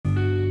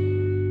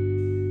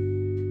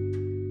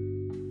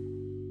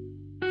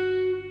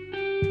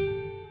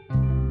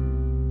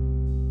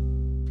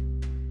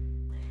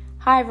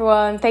Hi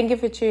everyone, thank you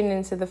for tuning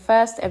into the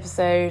first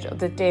episode of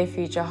the Dear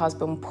Future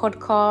Husband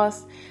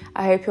podcast.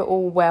 I hope you're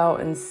all well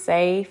and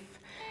safe.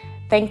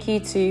 Thank you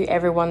to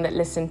everyone that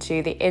listened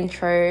to the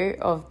intro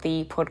of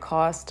the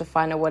podcast to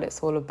find out what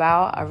it's all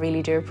about. I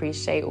really do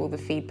appreciate all the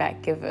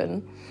feedback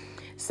given.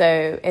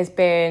 So it's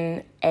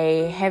been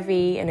a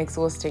heavy and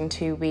exhausting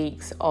 2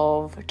 weeks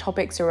of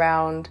topics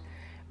around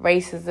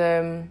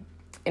racism,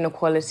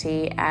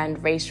 inequality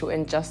and racial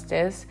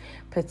injustice,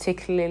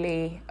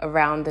 particularly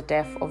around the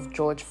death of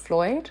George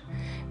Floyd.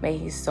 May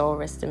his soul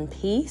rest in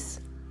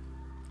peace.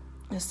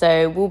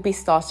 So we'll be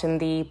starting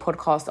the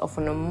podcast off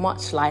on a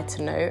much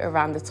lighter note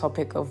around the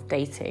topic of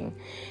dating.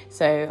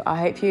 So I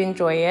hope you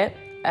enjoy it.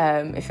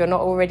 If you're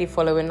not already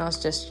following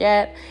us just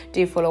yet,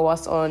 do follow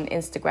us on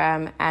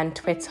Instagram and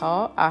Twitter.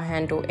 Our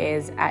handle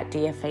is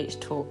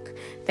 @DFH Talk.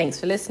 Thanks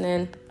for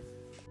listening.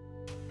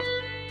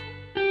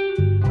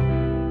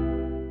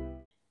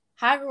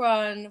 Hi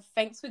everyone,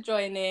 thanks for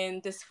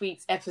joining this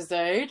week's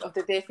episode of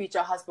the Dear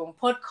Future Husband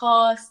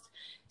podcast.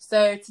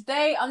 So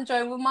today I'm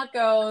joined with my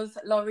girls,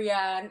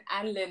 Lorianne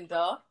and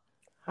Linda.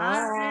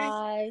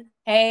 Hi.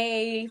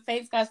 Hey,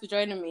 thanks guys for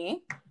joining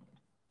me.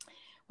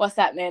 What's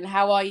happening?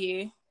 How are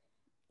you?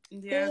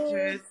 Yeah,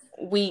 good.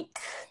 Week,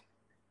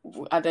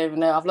 I don't even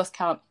know, I've lost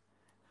count.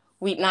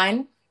 Week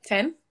 9,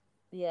 10?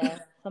 Yeah,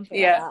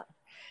 something like that.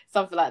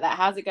 Something like that.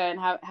 How's it going?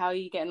 How are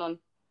you getting on?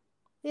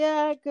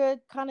 Yeah, good.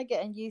 Kind of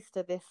getting used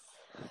to this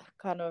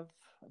kind of,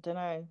 I don't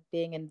know,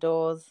 being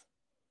indoors,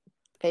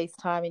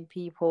 FaceTiming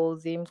people,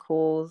 Zoom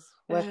calls,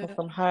 working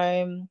from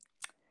home.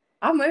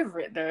 I'm over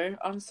it though.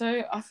 I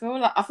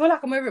feel like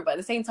I'm over it, but at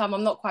the same time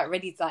I'm not quite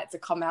ready to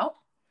come out.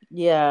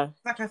 Yeah.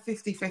 It's like a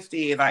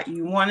 50-50. Like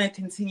you want to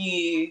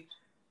continue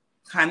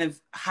kind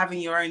of having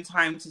your own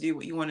time to do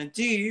what you want to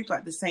do, but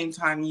at the same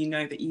time you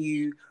know that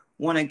you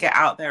want to get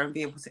out there and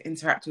be able to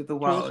interact with the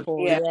world.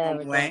 People,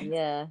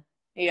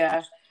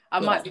 Yeah. I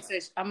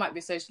might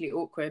be socially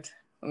awkward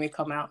when we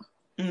come out.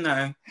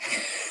 No.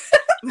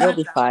 You'll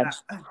be fine.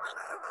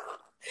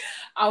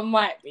 I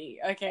might be,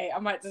 okay. I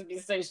might just be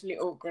socially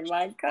awkward.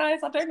 Like,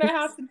 guys, I don't know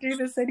how to do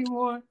this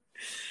anymore.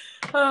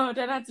 Oh, I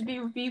don't have to be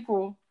with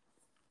people.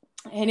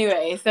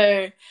 Anyway,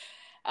 so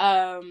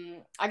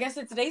I guess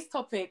today's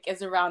topic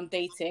is around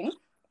dating.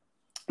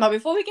 But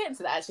before we get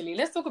into that,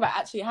 let's talk about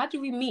how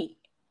did we meet?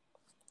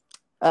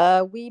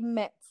 We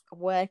met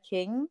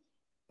working.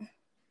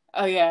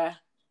 Oh yeah.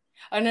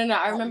 Oh no,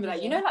 I remember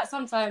that. You know, like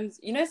sometimes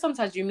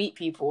you meet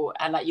people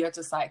and like you're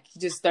just like you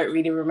just don't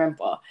really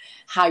remember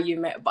how you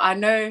met. But I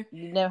know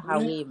you know how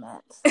we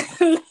met.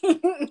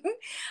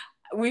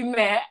 We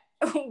met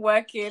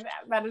working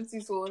at Madame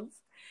Tussauds,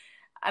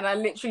 and I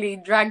literally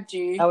dragged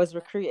you. I was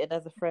recruited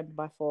as a friend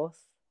by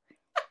force.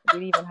 I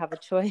didn't even have a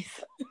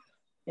choice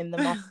in the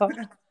matter. What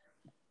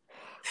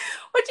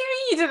do you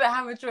mean you didn't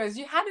have a choice?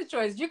 You had a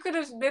choice. You could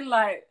have been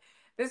like,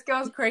 this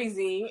girl's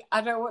crazy.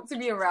 I don't want to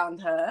be around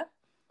her.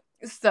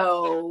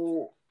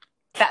 So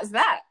that's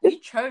that. You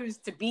chose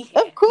to be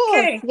here. Of course,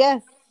 okay.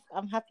 Yes.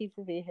 I'm happy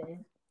to be here.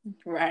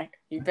 Right,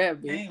 you better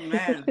be.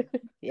 Amen.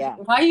 Yeah.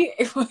 Why you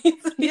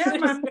Yeah,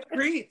 man,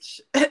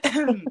 preach.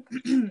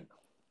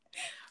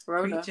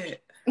 Rona. Preach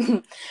it.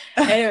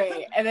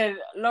 Anyway, and then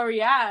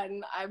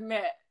Lorianne, I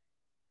met.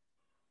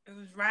 It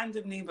was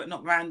randomly, but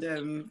not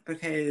random,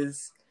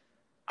 because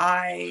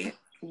I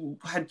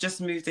had just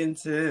moved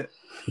into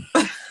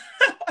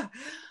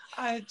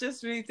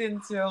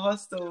a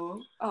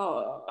hostel.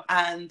 Oh.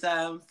 And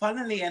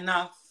funnily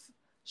enough,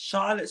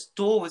 Charlotte's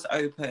door was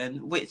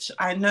open, which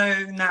I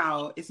know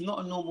now is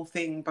not a normal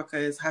thing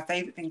because her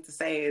favourite thing to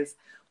say is,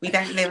 we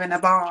don't live in a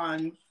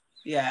barn.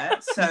 Yeah,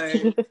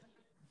 so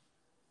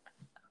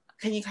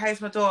can you close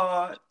my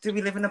door? Do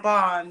we live in a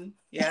barn?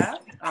 Yeah?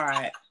 All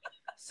right.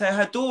 So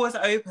her door was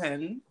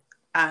open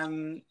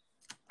and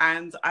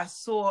I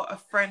saw a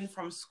friend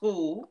from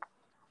school.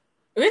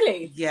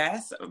 Really?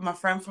 Yes, my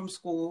friend from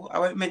school. I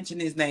won't mention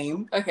his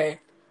name. Okay.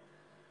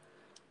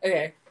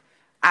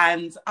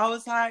 And I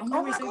was like,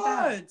 oh my say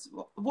God,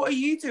 what are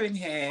you doing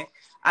here?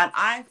 And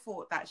I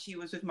thought that she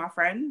was with my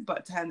friend,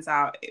 but turns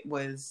out it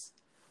was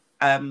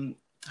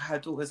her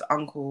daughter's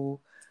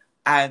uncle.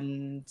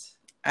 And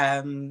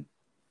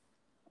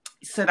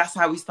so that's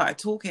how we started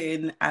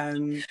talking.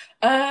 Right,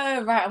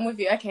 I'm with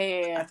you.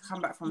 Okay, yeah. I'd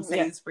come back from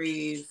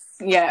Sainsbury's.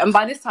 Yeah, and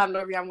by this time,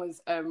 Lorianne was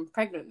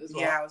pregnant as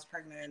well. Yeah, I was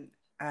pregnant.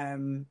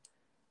 And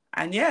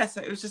yeah, so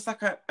it was just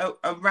like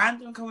a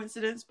random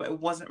coincidence, but it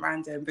wasn't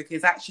random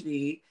because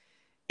actually,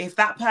 if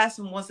that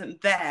person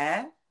wasn't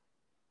there,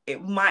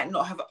 it might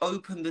not have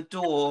opened the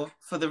door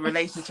for the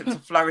relationship to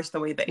flourish the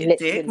way that it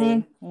did. Do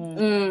you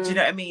know what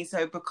I mean?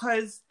 So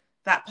because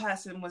that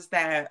person was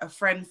there, a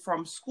friend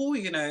from school,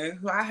 you know,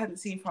 who I hadn't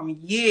seen from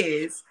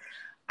years,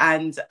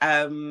 and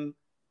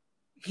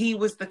he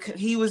was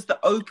the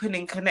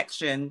opening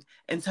connection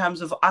in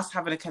terms of us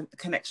having a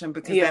connection,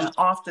 because then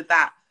after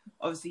that,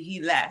 obviously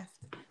he left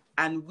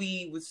and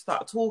we would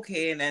start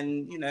talking,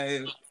 and you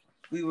know,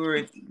 we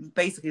were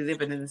basically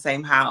living in the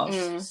same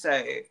house. So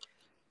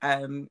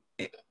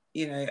it,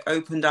 you know,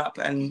 opened up,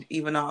 and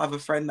even our other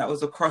friend that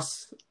was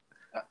across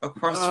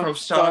across from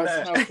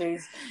Charlotte. God, no,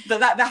 please.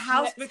 The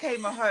house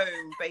became a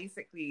home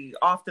basically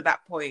after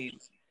that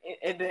point.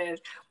 It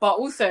did. But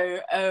also,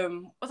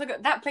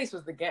 that place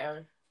was the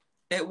ghetto.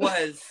 It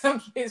was.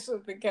 That place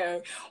was the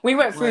ghetto. We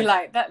went through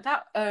like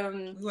that.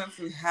 We went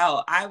through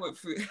hell. I went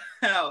through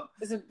hell.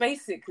 So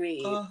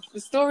basically, the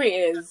story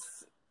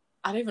is,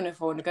 I don't even know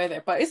if I want to go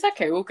there, but it's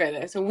okay. We'll go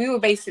there. So we were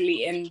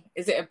basically in.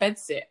 Is it a bed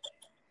sit?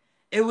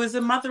 It was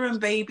a mother and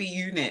baby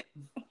unit.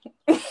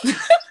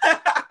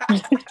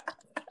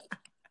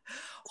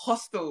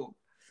 Hostel.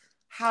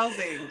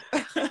 Housing.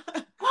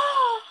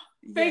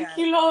 Thank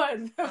you,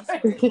 Lord. That's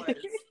what it was.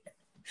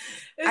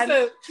 And do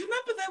you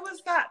remember there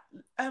was that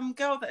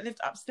girl that lived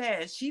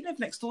upstairs? She lived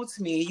next door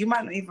to me. You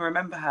might not even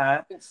remember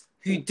her.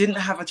 Who didn't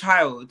have a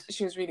child.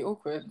 She was really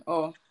awkward.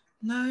 Oh.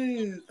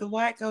 No, the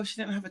white girl,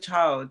 she didn't have a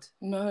child.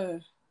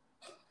 No,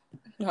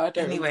 I don't.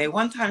 Anyway,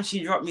 one time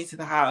she dropped me to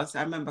the house.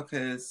 I remember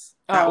because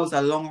that was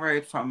a long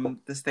road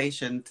from the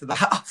station to the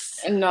house.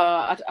 No,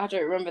 I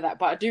don't remember that.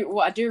 But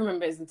what I do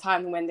remember is the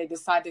time when they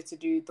decided to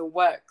do the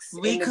works.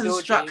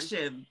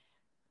 Reconstruction.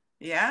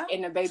 Yeah?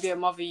 In a baby and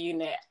mother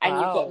unit. And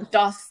you got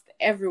dust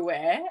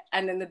everywhere.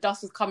 And then the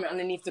dust was coming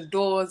underneath the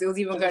doors. It was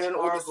even going on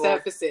all the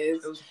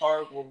surfaces. It was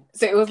horrible.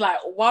 So it was like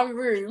one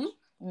room.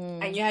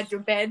 And you had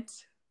your bed.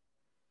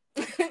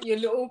 Your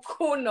little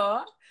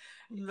corner.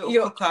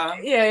 Your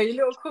cooker. Yeah, your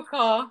little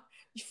cooker.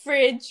 Your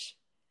fridge.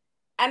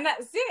 And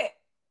that's it.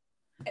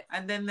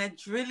 And then they're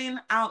drilling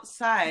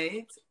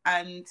outside.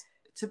 And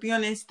to be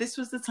honest, this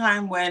was the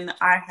time when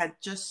I had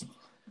just...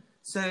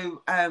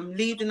 So,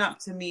 leading up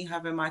to me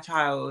having my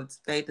child,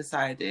 they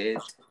decided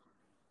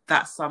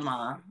that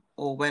summer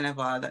or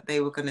whenever that they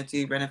were going to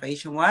do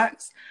renovation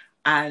works.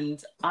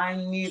 And I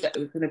knew that it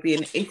was going to be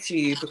an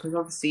issue because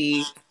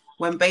obviously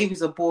when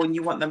babies are born,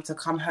 you want them to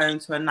come home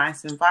to a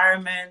nice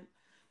environment.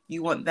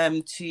 You want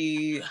them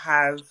to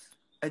have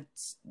a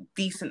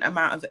decent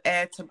amount of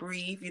air to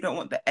breathe. You don't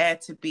want the air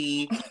to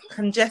be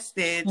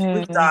congested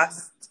with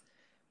dust.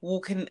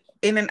 Walking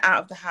in and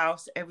out of the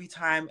house every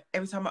time I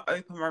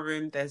open my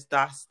room, there's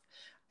dust.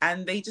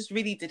 And they just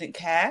really didn't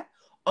care.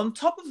 On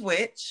top of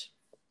which,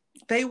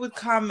 they would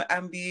come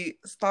and be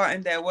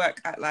starting their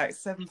work at like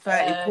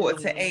 7:30,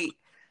 7:45.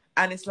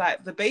 And it's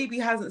like, the baby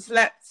hasn't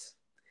slept.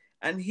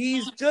 And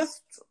he's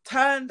just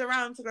turned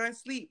around to go and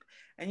sleep.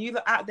 And you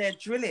look out there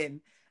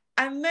drilling.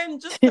 And then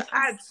just to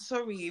add,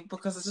 sorry,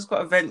 because I just got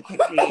to vent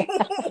quickly.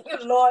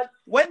 Lord.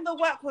 When the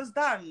work was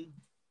done,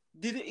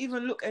 did it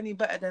even look any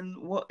better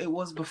than what it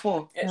was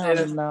before?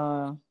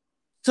 No.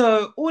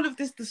 So all of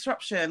this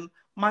disruption,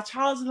 my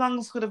child's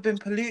lungs could have been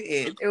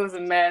polluted. It was a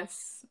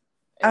mess.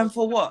 And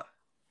for what?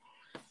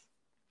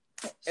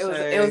 It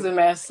was a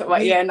mess.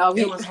 But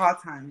it was hard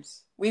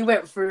times. We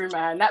went through,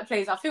 man. That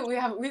place, I think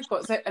we've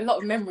got a lot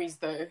of memories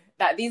though.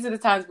 That these are the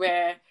times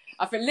where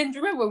I think, Lynn, do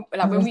you remember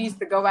when we used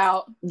to go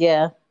out?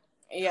 Yeah.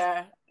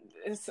 Yeah.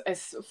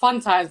 It's fun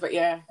times, but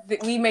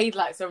we made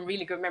like some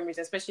really good memories,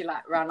 especially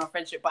like around our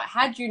friendship. But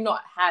had you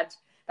not had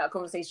that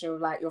conversation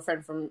with like your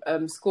friend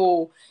from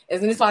school,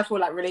 and this is why I feel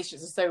like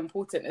relationships are so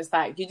important. It's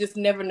like you just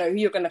never know who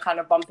you're going to kind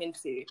of bump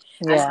into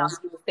and how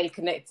you will stay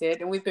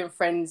connected. And we've been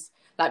friends,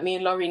 like me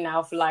and Laurie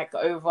now, for like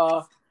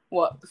over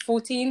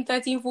 13,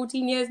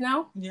 14 years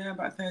now. Yeah,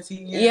 about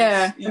 13 years.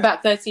 Yeah,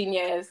 about 13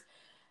 years.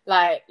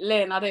 Like,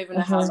 Lynn, I don't even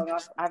know how long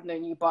I've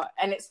known you,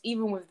 and it's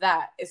even with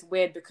that, it's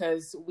weird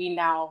because we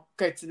now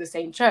go to the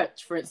same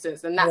church, for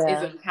instance, and that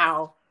isn't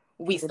how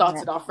we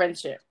started our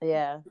friendship.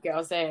 Yeah. You get what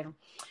I'm saying?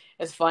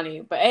 It's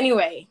funny. But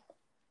anyway,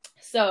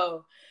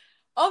 so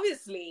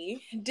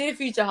obviously, dear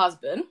future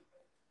husband,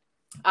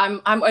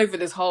 I'm over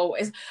this whole...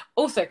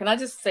 Also, can I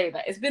just say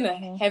that it's been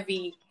a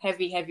heavy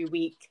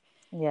week.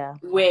 Yeah.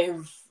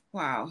 With...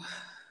 Wow.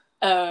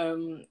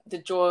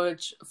 The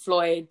George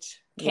Floyd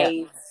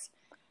case. Yeah.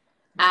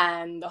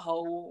 And the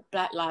whole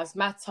Black Lives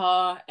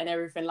Matter and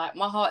everything. Like,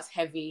 my heart's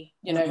heavy,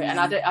 you know, and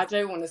I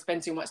don't want to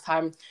spend too much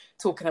time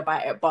talking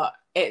about it, but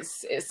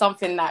it's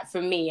something that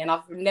for me, and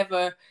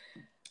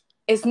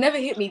it's never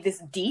hit me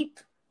this deep,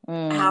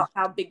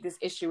 how big this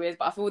issue is.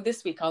 But I feel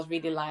this week I was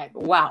really like,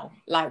 wow,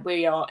 like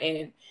we are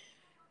in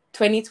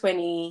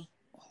 2020,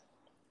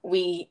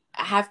 we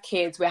have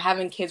kids, we're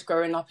having kids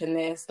growing up in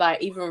this,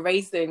 like even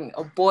raising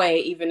a boy,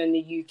 even in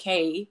the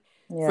UK,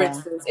 for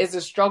instance, is a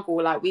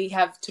struggle. Like we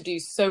have to do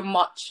so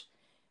much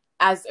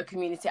as a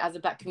community, as a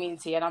Black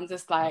community, and I'm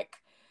just like,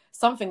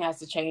 something has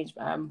to change,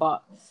 man.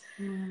 But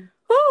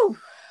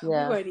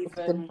it's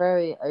been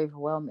very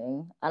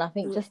overwhelming, and I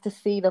think just to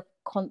see the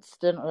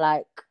constant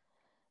like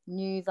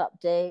news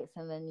updates,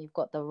 and then you've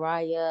got the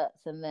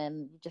riots, and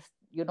then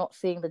you're not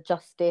seeing the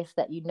justice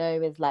that you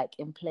know is like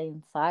in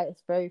plain sight.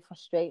 It's very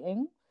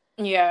frustrating.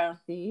 Yeah.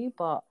 See,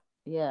 but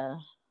it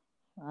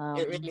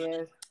really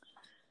is.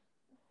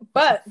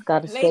 But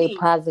gotta stay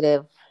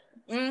positive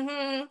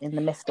in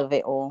the midst of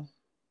it all.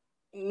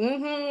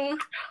 On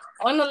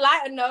a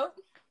lighter note,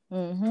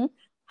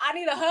 I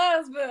need a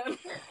husband.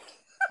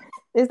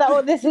 Is that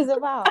what this is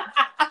about?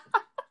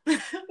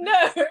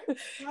 No.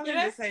 I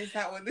didn't say is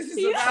that what this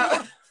is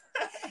about.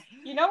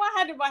 You know, I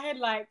had in my head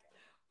like,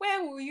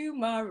 where will you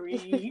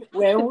marry?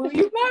 Where will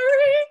you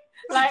marry?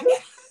 Like,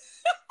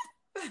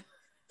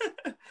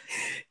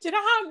 do you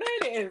know how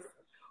annoying it is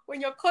when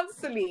you're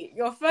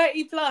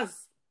 30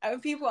 plus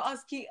and people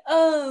ask you,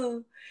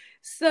 oh,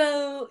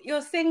 so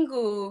you're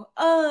single?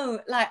 Oh,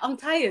 like, I'm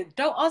tired.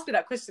 Don't ask me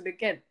that question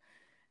again.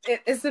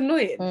 It's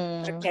annoying.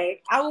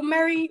 Okay, I will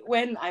marry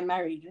when I'm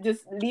married.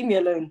 Just leave me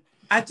alone.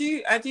 I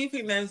do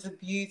think there's a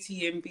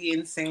beauty in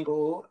being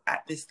single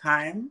at this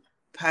time,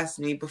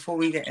 personally, before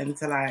we get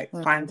into like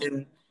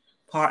finding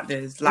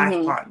partners,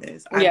 life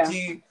partners. I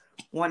do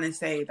want to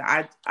say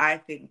that I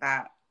think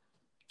that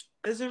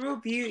there's a real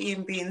beauty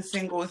in being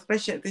single,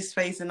 especially at this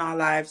phase in our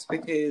lives,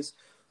 because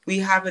we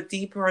have a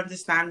deeper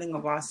understanding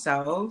of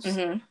ourselves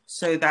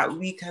so that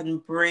we can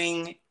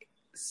bring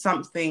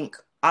something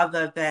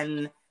other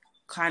than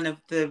kind of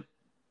the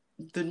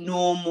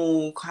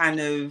normal kind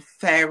of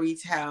fairy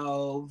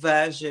tale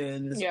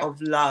versions of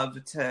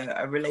love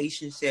to a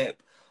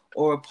relationship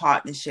or a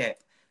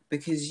partnership,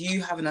 because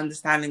you have an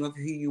understanding of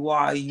who you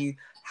are, you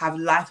have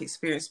life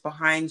experience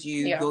behind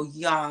you, you're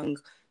young,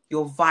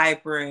 you're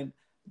vibrant,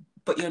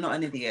 but you're not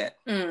an idiot,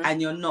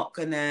 and you're not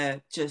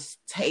gonna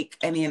just take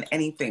any and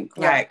anything.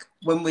 Like,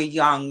 when we're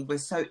young, we're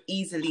so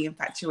easily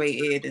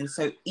infatuated and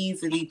so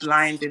easily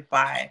blinded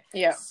by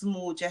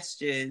small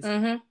gestures,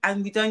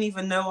 and we don't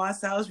even know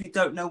ourselves. We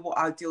don't know what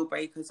our deal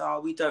breakers are.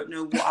 We don't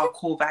know what our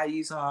core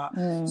values are.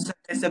 So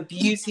there's a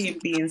beauty in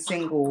being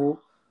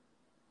single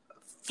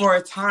for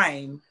a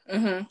time,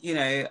 you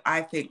know,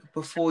 I think,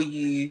 before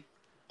you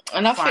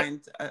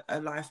find a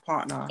life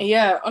partner.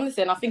 Yeah,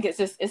 honestly, and I think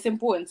it's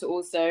important to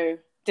also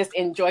just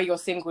enjoy your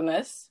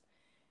singleness.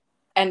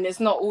 And it's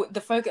not all the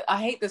focus. I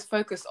hate this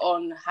focus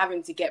on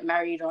having to get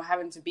married or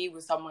having to be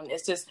with someone.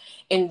 It's just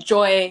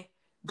enjoy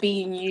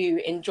being you,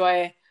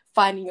 enjoy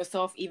finding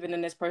yourself even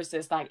in this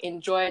process. Like,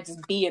 enjoy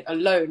just being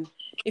alone.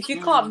 If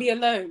you can't be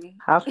alone,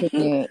 how can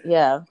you?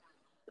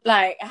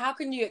 Like, how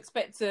can you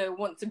expect to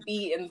want to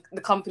be in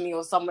the company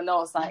of someone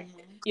else? Like,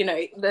 you know,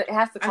 it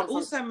has to come. And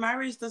also,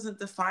 marriage doesn't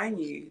define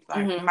you.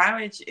 Like,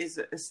 marriage is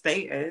a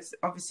status.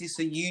 Obviously, it's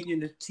a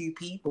union of two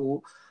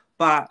people,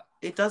 but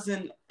it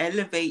doesn't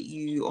elevate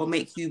you or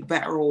make you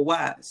better or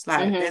worse.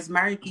 Like, there's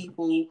married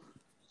people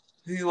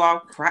who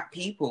are crap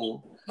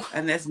people,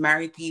 and there's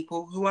married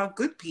people who are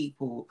good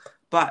people,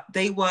 but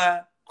they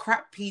were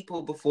crap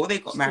people before they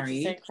got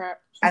married,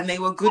 and they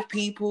were good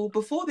people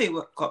before they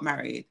got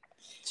married.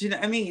 Do you know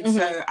what I mean?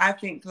 So I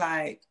think,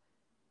 like,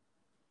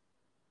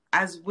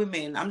 as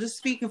women, I'm just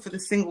speaking for the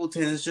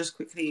singletons just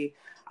quickly,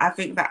 I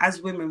think that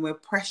as women, we're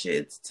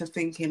pressured to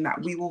thinking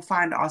that we will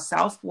find our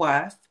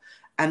self-worth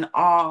and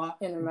our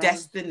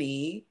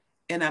destiny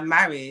in a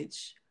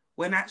marriage,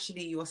 when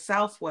actually your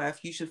self-worth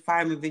you should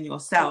find within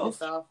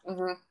yourself.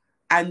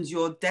 And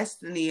your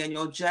destiny and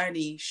your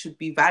journey should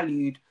be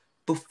valued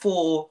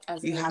before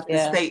you have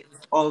the state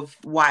of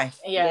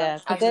wife.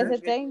 Because there's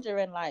a danger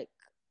in, like,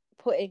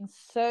 putting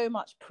so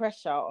much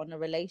pressure on a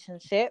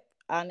relationship,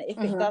 and if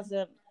it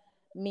doesn't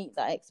meet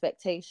that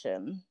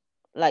expectation,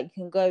 like, you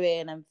can go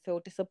in and feel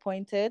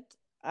disappointed.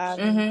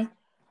 And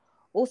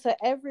also,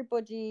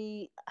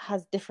 everybody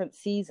has different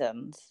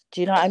seasons.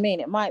 Do you know what I mean?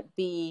 It might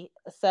be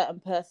a certain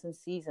person's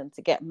season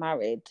to get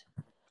married,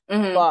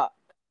 but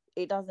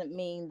it doesn't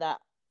mean that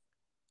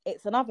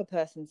it's another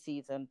person's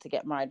season to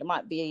get married. It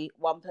might be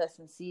one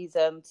person's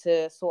season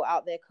to sort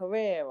out their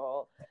career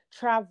or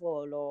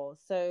travel. Or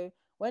so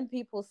when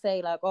people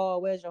say, like, oh,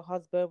 where's your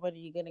husband? When are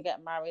you going to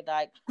get married?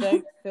 Like,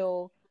 don't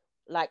feel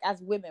like,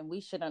 as women, we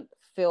shouldn't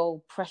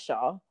feel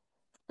pressure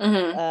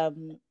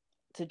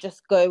to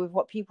just go with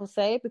what people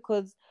say,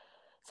 because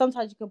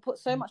sometimes you can put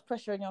so much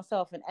pressure on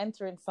yourself and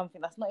enter in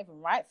something that's not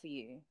even right for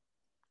you.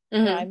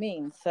 You know what I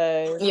mean?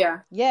 So,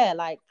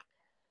 like,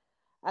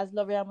 as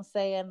L'Oreal was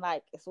saying,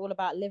 like, it's all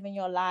about living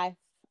your life,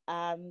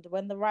 and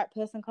when the right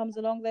person comes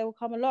along, they will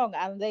come along.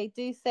 And they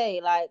do say,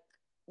 like,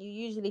 you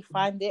usually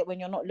find it when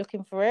you're not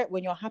looking for it,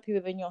 when you're happy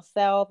within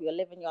yourself, you're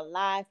living your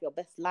life, your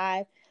best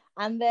life,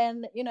 and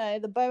then, you know,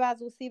 the Boaz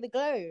will see the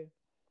glow.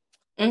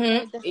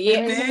 There's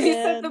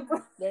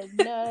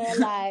no,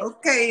 like,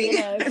 you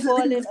know,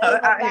 falling over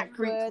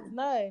backwards.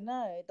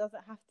 No, it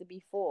doesn't have to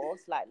be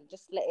forced. Like,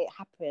 just let it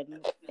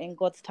happen in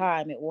God's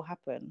time. It will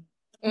happen.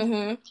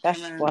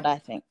 That's what I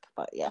think.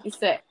 But yeah, you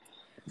said,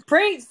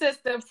 preach,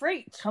 sister,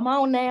 preach. Come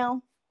on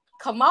now.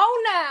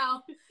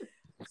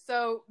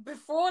 So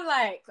before,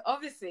 like,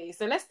 obviously,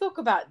 so let's talk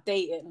about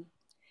dating.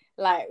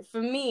 Like,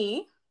 for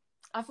me,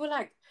 I feel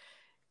like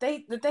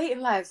the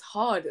dating life's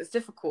hard. It's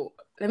difficult.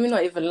 Let me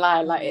not even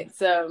lie. Like,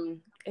 it's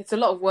a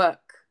lot of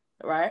work,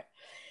 right?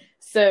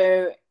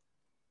 So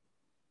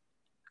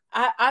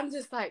I'm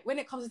just like, when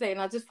it comes to dating,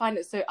 I find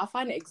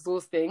it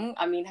exhausting.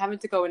 I mean, having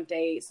to go on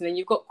dates, and then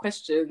you've got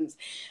questions,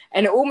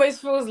 and it almost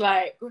feels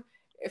like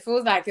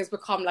it's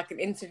become like an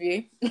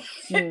interview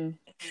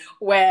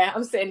where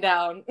I'm sitting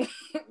down.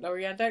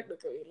 L'Oreal, don't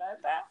look at me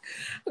like that.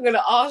 I'm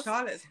gonna ask.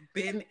 Charlotte's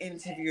been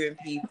interviewing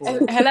people.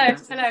 Hello.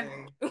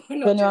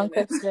 21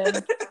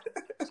 questions.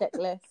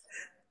 Checklist.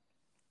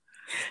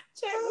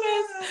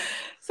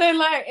 So,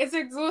 like, it's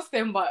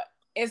exhausting, but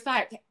it's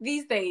like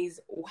these days,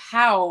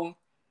 how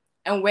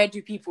and where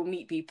do people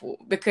meet people?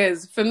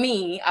 Because for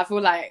me, I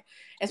feel like,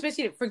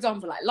 especially for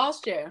example, like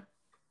last year,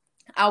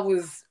 I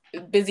was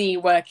busy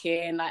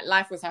working, like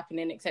life was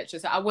happening, etc.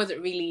 So I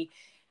wasn't really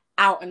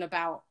out and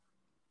about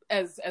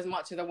as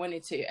much as I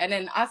wanted to. And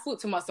then I thought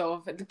to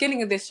myself at the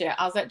beginning of this year,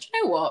 I was like, do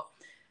you know what?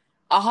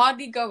 I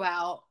hardly go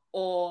out,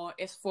 or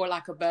it's for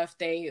like a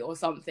birthday or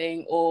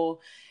something, or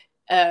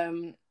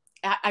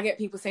I get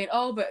people saying,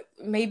 oh, but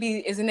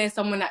maybe isn't there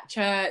someone at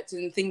church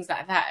and things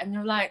like that? And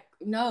you're like,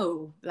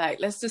 no, like,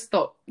 let's just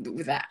stop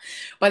with that.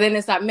 But then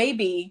it's like,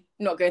 maybe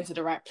not going to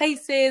the right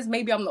places.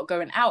 Maybe I'm not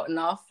going out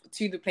enough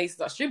to the places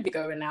I should be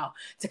going out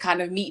to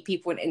kind of meet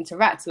people and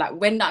interact. Like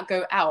when I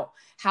go out,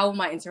 how am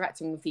I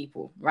interacting with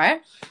people,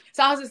 right?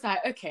 So I was just like,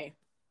 okay,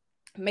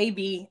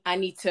 maybe I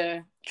need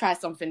to try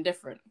something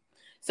different.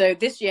 So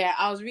this year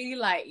I was really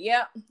like,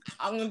 yep,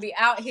 I'm going to be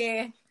out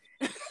here.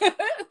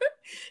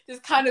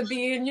 Just kind of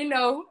being, you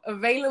know,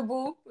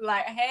 available,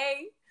 like,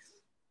 hey,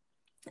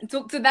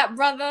 talk to that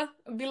brother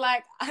and be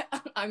like,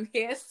 I'm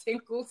here,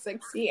 single,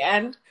 sexy,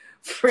 and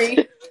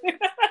free.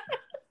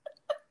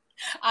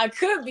 I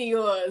could be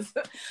yours.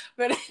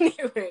 But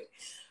anyway,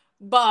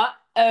 but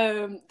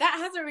that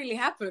hasn't really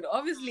happened.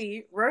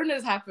 Obviously,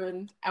 Rona's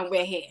happened and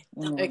we're here.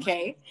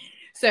 Okay.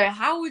 So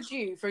how would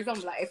you, for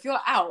example, like if you're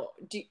out,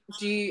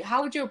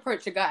 how would you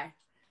approach a guy?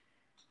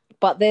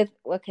 But there's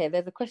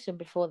a question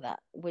before that.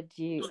 Would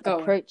you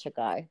approach a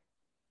guy?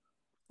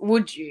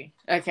 Would you?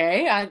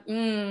 Okay.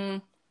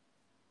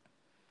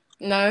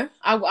 No,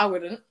 I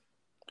wouldn't.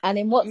 And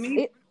in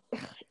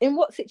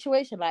what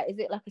situation? Like, is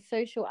it like a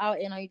social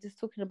outing? Are you just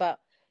talking about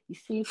you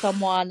see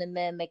someone and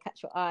then they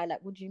catch your eye? Like,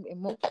 what do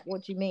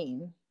you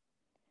mean?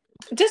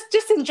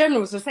 Just in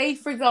general. So say,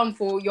 for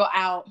example, you're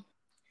out,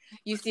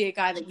 you see a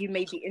guy that you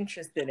may be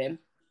interested in.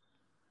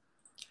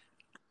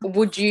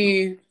 Would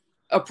you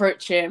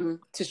approach him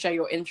to show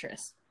your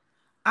interest?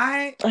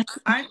 I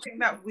think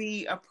that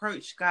we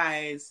approach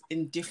guys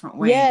in different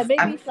ways. Yeah,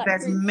 maybe it's like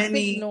there's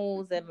many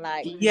signals and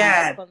like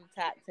eye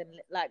contact and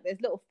like there's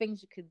little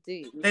things you could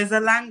do. There's a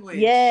language.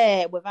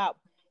 Yeah, without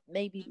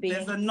maybe being.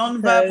 There's a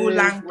non-verbal so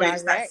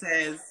language direct. that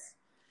says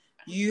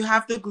you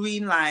have the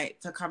green light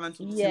to come and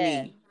talk to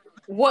me.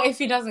 What if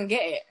he doesn't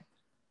get it?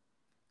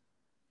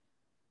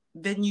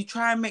 Then you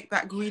try and make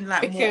that green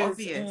light more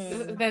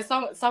obvious. There's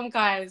some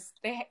guys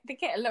they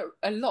get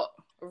a lot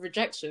of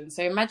rejection.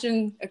 So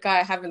imagine a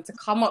guy having to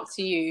come up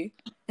to you,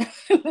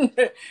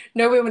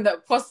 knowing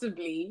that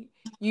possibly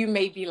you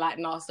may be like,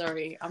 "Nah,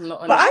 sorry, I'm not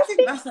on." But I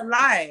think that's a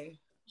lie.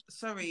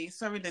 Sorry,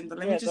 Linda.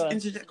 Let me just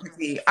interject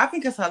quickly. I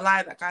think it's a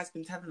lie that guys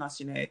been telling us.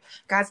 You know,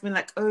 guys been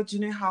like, "Oh, do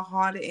you know how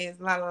hard it is?"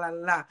 La la la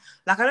la.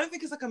 Like, I don't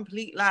think it's a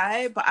complete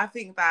lie, but I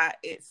think that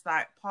it's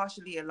like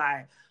partially a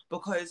lie.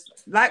 Because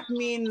like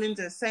me and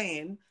Linda are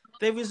saying,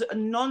 there is a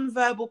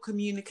non-verbal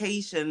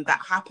communication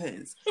that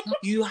happens.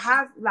 You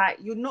have like,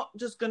 you're not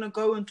just going to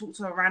go and talk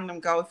to a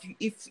random girl.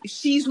 If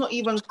she's not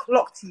even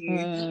clocked you,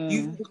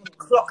 you've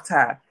clocked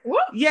her.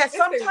 What? Yeah,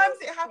 sometimes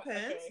it happens.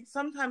 Okay.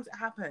 Sometimes it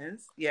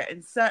happens. Yeah,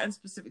 in certain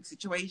specific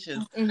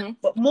situations. Mm-hmm.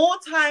 But more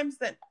times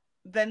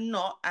than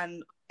not,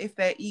 and if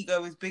their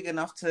ego is big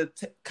enough to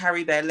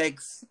carry their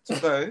legs to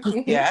go,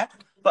 yeah.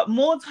 But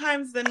more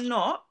times than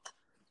not,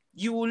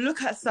 you will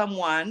look at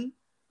someone,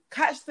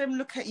 catch them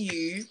look at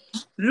you,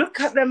 look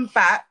at them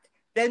back,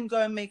 then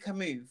go and make a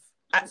move.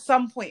 At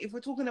some point, if we're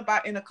talking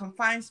about in a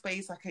confined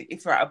space, like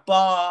if you're at a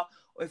bar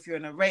or if you're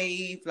in a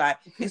rave, like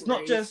it's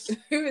not just,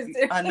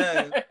 I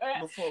know,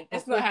 before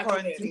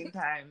quarantine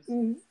times.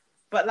 Mm-hmm.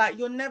 But like,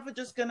 you're never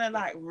just gonna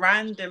like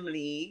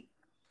randomly,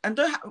 and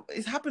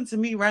it's happened to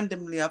me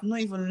randomly. I've not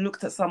even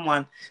looked at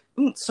someone.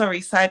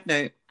 Sorry, side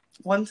note.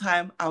 One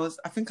time I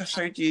think I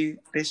showed you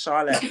this,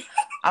 Charlotte.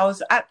 I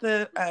was at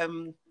the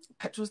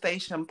petrol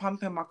station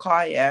pumping my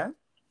car, yeah.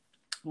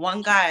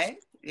 One guy,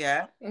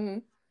 yeah. Mm-hmm.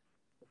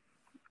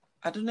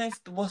 I don't know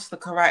what's the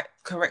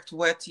correct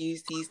word to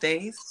use these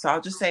days. So I'll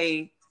just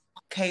say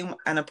came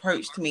and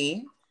approached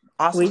me.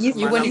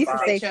 You wanted to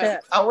say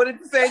church. I wanted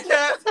to say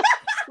church.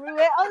 We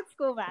were old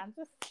school, man.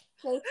 Just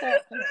say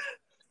church.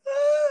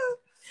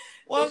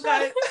 One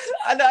guy,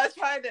 I know I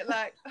tried it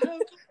like,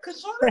 because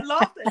Charlotte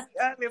laughed at me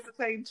earlier for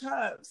saying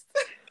chirps.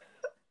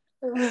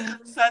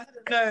 So I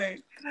didn't know.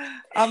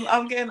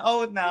 I'm getting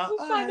old now. I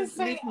was trying to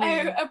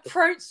say,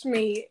 approached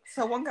me.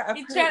 So one guy approached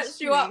me. He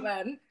chirped you up,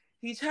 man.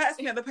 He chirped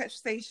me at the petrol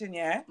station,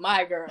 yeah.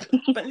 My girl.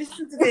 But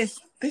listen to this.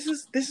 This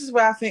is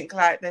where I think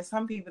like there's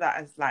some people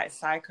that is like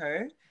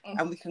psycho,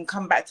 and we can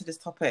come back to this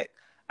topic.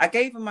 I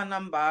gave him my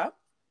number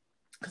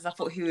because I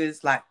thought he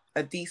was like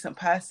a decent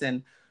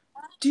person.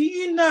 Do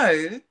you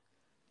know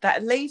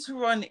that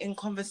later on in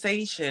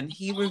conversation,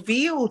 he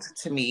revealed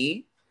to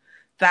me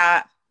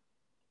that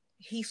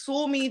he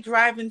saw me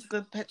driving to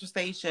the petrol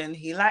station.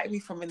 He liked me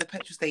from in the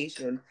petrol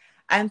station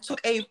and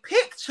took a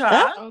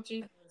picture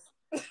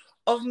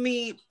of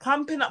me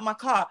pumping up my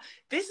car.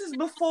 This is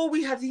before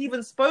we had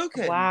even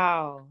spoken.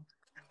 Wow.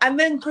 And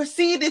then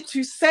proceeded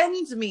to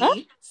send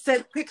me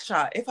said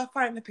picture. If I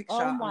find the picture,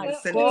 I'm going to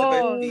send it to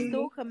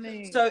both of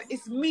you. So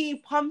it's me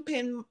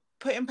pumping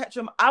putting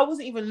petrol. I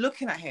wasn't even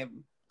looking at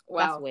him.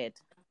 Wow. That's weird.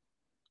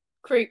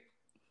 Creep.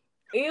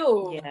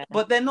 Ew. Yeah.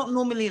 But they're not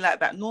normally like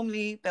that.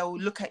 Normally, they'll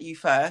look at you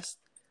first,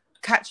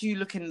 catch you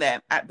looking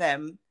at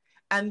them,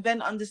 and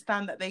then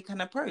understand that they can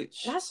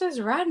approach. That's just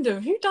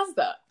random. Who does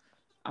that?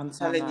 I'm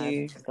telling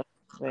you.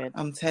 That's weird.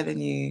 I'm telling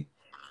you.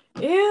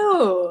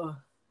 Ew.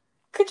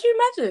 Could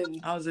you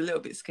imagine? I was a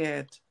little bit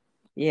scared.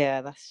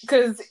 Yeah, that's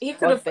Because he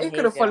could have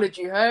behaviour. followed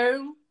you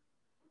home.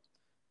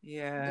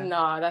 Yeah.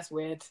 Nah, that's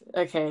weird.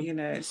 Okay. You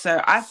know,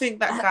 so I think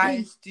that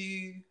guys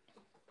do.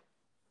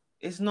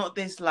 It's not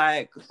this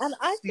like And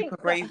I think super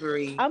that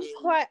bravery. I'm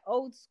quite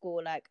old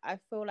school. Like, I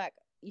feel like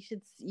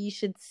you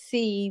should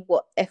see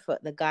what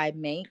effort the guy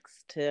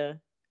makes to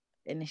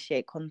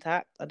initiate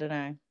contact. I don't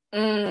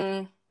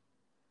know.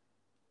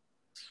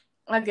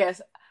 I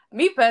guess.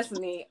 Me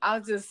personally, I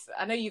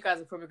know you guys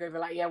are probably going to be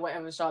like, yeah,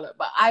 whatever, Charlotte,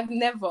 but I've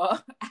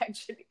never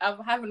I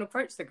haven't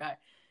approached the guy.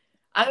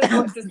 I don't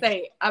know what to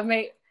say. I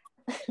may...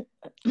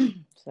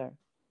 Sorry.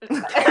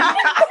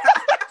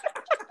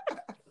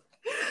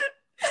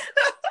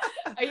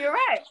 Are you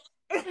alright?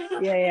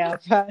 Yeah, I'm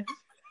fine.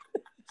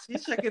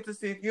 She's checking to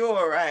see if you're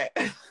all right.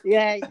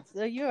 Yeah,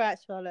 so you're right,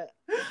 Charlotte.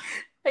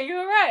 Are you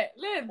alright,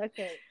 Lynn?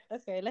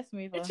 Okay, let's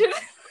move on.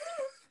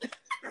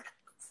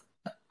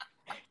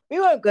 We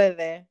won't go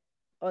there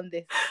on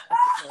this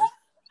episode.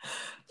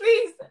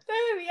 Please,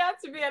 don't you have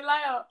to be a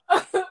liar.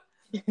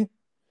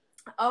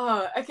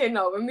 Oh, okay,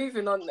 no, we're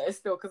moving on there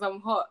still because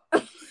I'm hot.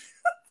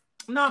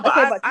 No, but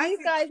Okay, I do you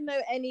think... guys know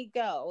any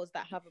girls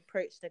that have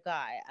approached a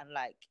guy and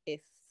like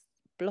it's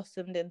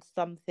blossomed in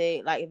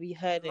something? Like, have you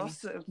heard any?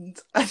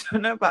 blossomed. I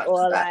don't know about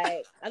Or that.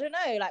 like, I don't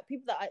know, like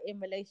people that are in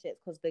relationships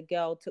because the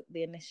girl took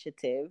the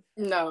initiative.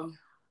 No.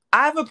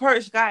 I've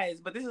approached guys,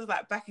 but this was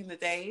like back in the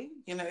day,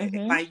 you know,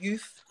 in my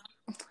youth.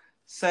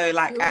 So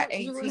like at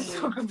 18. You want to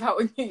talk about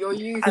when your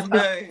youth. I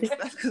know,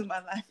 that's because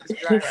my life is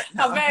dry right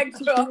now. I beg,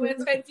 we're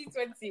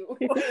 2020.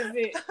 What is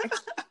it?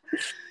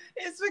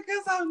 It's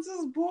because I'm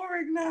just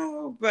boring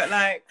now. But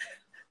like,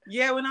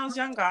 yeah, when I was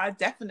younger, I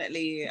did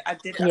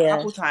it a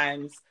couple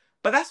times.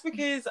 But that's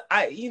because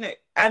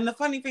and the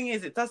funny thing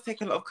is, it does take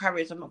a lot of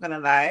courage, I'm not going to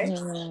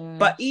lie.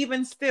 But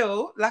even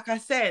still, like I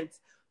said,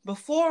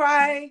 before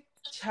I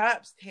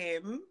chirped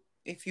him,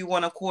 if you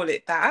want to call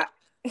it that,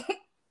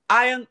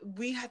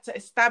 we had to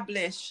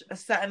establish a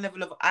certain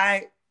level of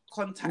eye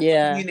contact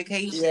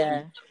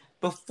communication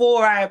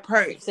before I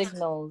approached.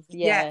 Signals,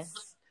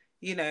 Yes.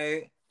 You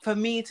know, for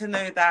me to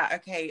know that,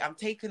 okay, I'm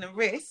taking a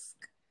risk,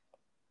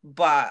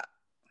 but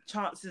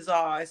chances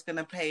are it's going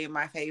to play in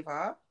my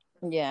favour.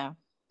 Yeah.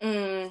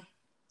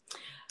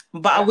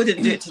 But I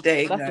wouldn't do it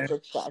today. That's a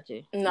good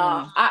strategy.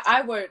 No,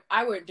 I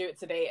won't do it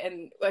today.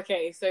 And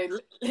okay, so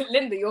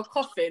Linda, you're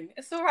coughing.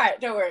 It's all right,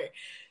 don't worry.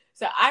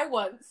 So I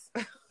once...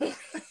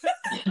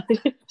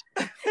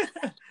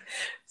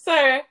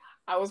 So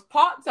I was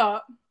parked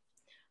up.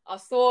 I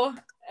saw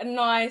a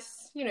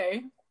nice,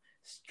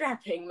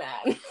 strapping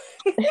man.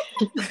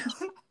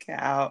 Get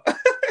out.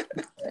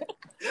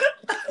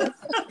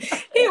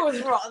 He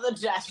was rather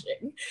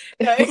dashing.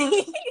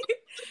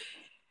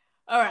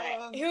 All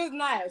right, he was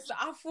nice. So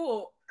I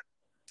thought,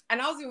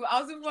 and I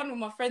was with one of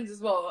my friends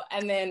as well.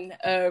 And then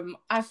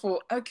I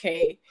thought,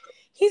 okay,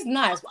 he's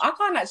nice, but I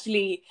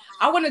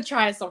want to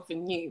try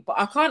something new, but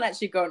I can't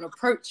actually go and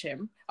approach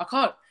him. I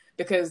can't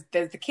because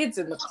there's the kids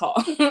in the car.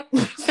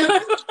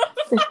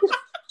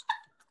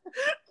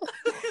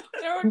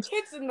 There are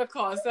kids in the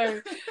car.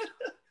 So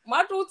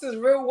my daughter's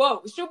real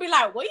woke. She'll be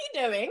like, what are you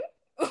doing?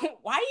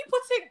 Why are you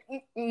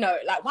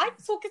why are you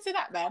talking to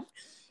that man?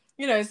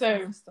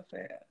 So Stop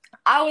it.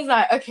 I was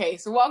like, okay,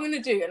 so what I'm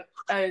going to do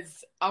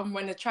is I'm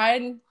going to try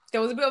and...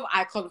 There was a bit of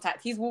eye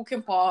contact. He's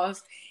walking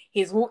past.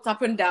 He's walked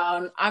up and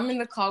down. I'm in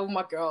the car with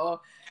my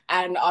girl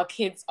and our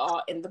kids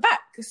are in the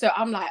back. So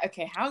I'm like,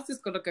 okay, how's this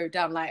going to go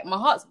down? Like, my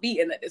heart's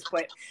beating at this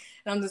point.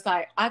 And I'm just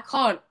like, I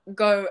can't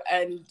go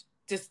and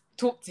just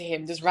talk to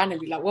him just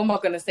randomly. Like, what am I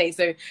going to say?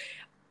 So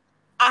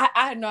I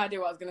had no idea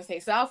what I was going to say.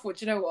 So I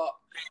thought, you know what?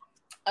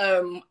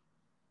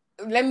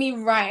 Let me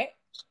write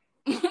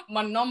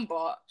my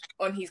number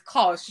on his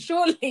car.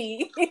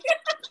 Surely.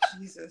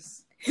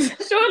 Jesus.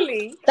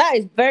 Surely. That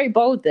is very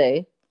bold,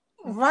 though.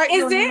 Write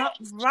your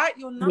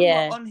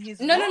number on his...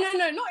 No, not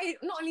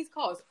on his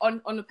car.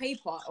 On the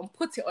paper and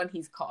put it on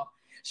his car.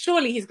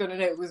 Surely he's going to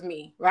know it was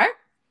me, right?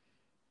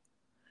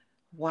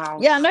 Wow.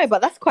 Yeah, I know,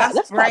 but that's quite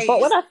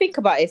but when I think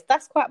about it,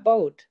 that's quite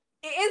bold.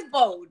 It is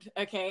bold,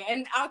 okay?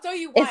 And I'll tell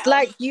you why. It's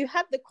like you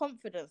had the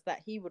confidence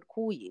that he would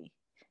call you.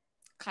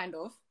 Kind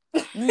of.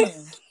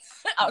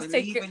 I was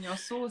taking your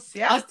sauce,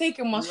 yeah. I was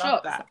taking my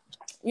shots. That.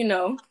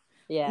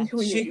 Yeah.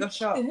 Shoot your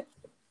shot.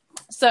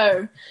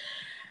 So,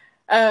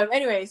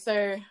 anyway,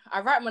 so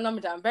I write my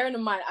number down. Bearing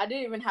in mind, I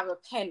didn't even have a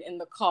pen in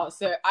the car,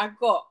 so I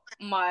got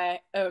my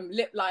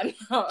lip liner.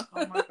 Oh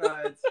my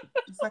god,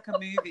 it's like a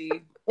movie.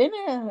 Isn't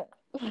it?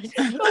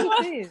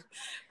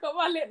 Got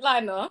my lip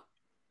liner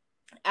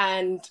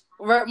and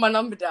wrote my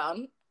number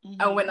down,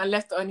 and when I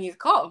left it on his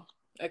car.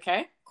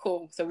 Okay,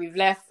 cool. So we've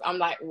left. I'm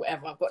like,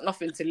 whatever. I've got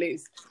nothing to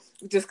lose.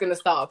 I'm just gonna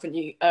start up a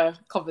new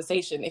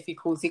conversation. If he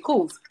calls, he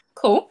calls.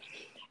 Cool.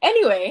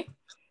 Anyway,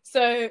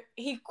 so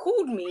he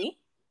called me,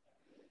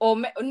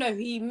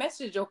 he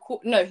messaged or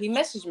called. No, he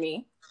messaged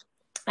me,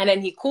 and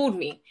then he called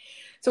me.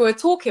 So we're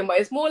talking, but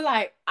it's more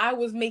like I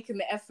was making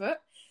the effort.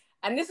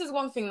 And this is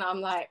one thing that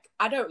I'm like,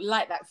 I don't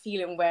like that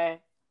feeling where,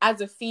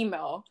 as a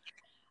female,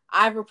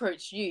 I've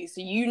approached you,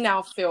 so you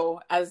now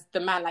feel as the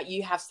man like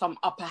you have some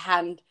upper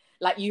hand,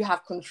 like you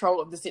have control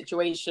of the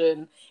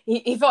situation.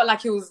 He felt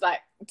like he was like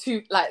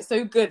too like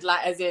so good,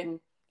 like as in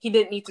he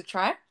didn't need to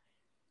try.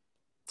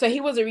 So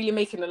he wasn't really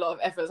making a lot of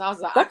efforts. I was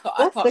like, That's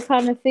I can't. the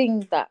kind of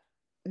thing that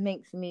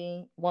makes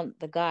me want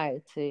the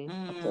guy to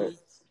approach.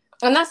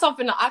 And that's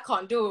something that I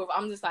can't deal with.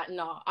 I'm just like,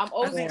 no, I'm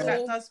old I think school.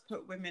 that does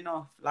put women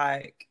off.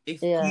 Like,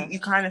 if Yeah. you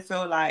kind of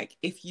feel like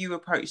if you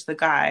approach the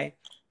guy,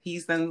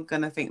 he's then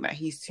going to think that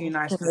he's too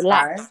nice to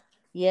relax. try.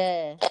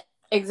 Yeah.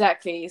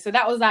 Exactly. So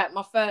that was like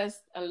my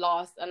first and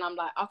last. And I'm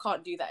like, I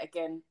can't do that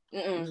again.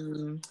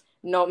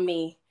 Not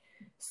me.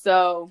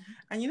 So.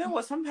 And you know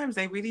what? Sometimes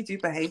they really do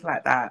behave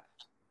like that.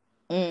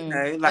 Mm. You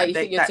know, Like you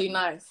think you're too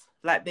nice.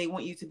 Like they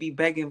want you to be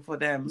begging for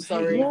them.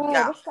 Sorry.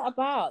 Yeah, what's that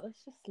about?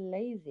 That's just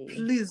lazy.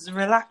 Please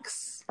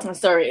relax. I'm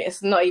sorry,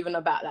 it's not even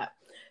about that.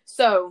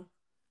 So,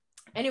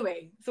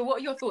 anyway, so what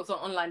are your thoughts on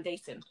online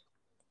dating?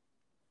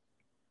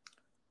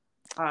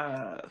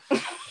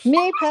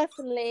 Me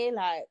personally,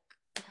 like,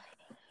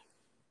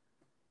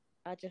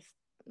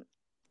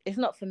 it's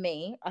not for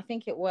me. I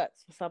think it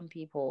works for some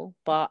people,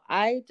 but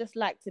I just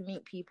like to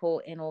meet people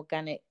in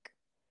organic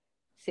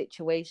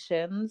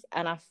situations,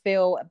 and I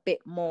feel a bit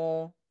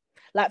more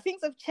like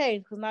things have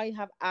changed because now you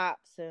have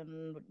apps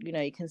and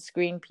you can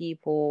screen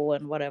people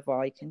and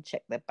whatever, you can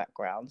check their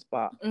backgrounds,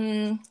 but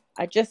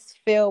I just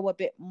feel a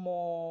bit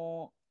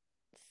more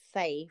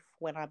safe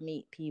when I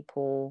meet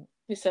people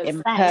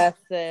in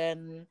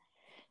person.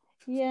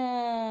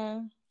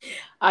 Yeah,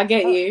 I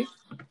get you.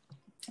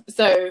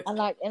 So I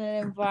like in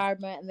an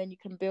environment, and then you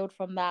can build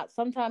from that.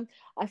 Sometimes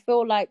I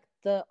feel like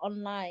the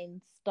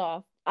online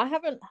stuff, I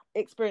haven't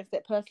experienced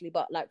it personally,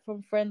 but like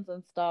from friends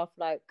and stuff,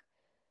 like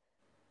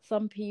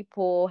some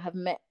people have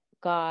met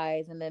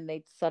guys and then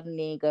they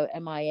suddenly go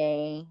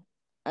MIA,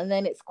 and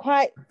then it's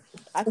quite,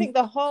 I think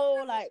the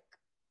whole like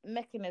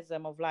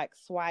mechanism of like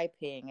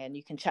swiping and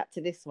you can chat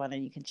to this one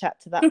and you can chat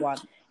to that one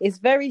is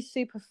very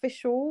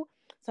superficial.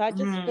 So I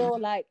just feel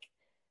like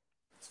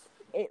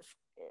it's,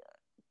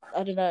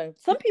 I don't know,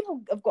 some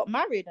people have got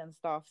married and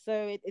stuff, so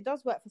it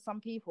does work for some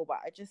people,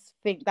 but I just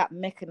think that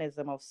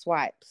mechanism of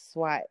swipe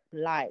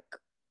like,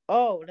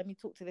 oh, let me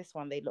talk to this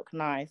one, they look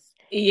nice.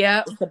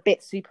 Yeah, it's a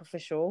bit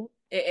superficial.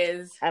 It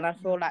is. And I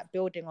feel like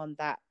building on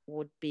that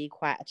would be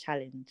quite a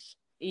challenge.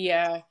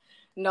 Yeah.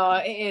 No,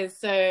 it is.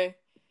 So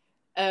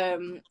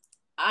so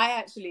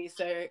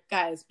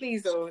guys,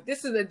 please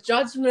this is a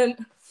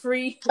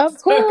judgment-free Of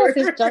course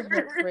it's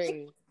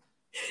judgment-free.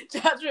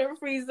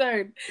 Judgment-free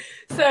zone.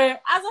 So as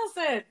I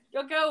said,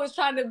 your girl was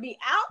trying to be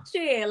out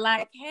here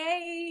like,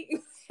 hey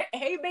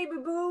baby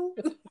boo.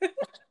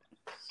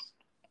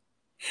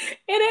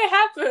 It didn't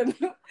happen.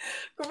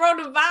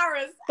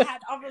 Coronavirus had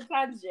other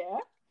plans, yeah.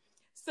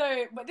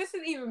 So, but this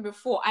is even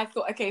before I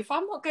thought, okay, if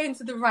I'm not going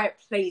to the right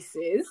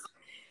places,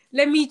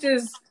 let me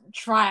just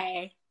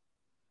try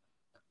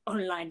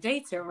online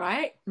dating,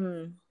 right?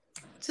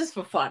 Just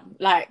for fun.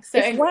 Like, so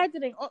it's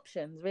widening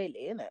options,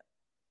 really, isn't it?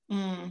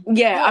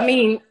 Yeah, I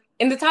mean,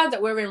 in the times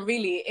that we're in,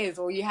 really it is.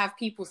 Or you have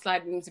people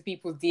sliding into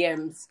people's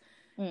DMs.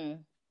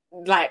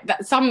 Like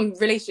that, some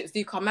relationships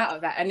do come out of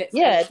that, and it's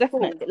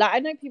definitely cool. Like I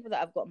know people that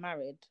have got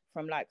married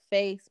from like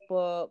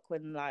Facebook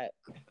when like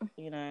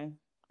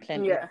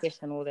plenty of fish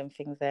and all them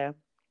things there.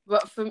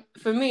 But for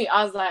me,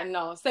 I was like,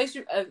 no,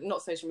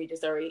 not social media,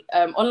 sorry.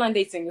 Online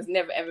dating has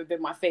never ever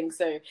been my thing.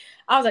 So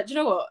I was like, you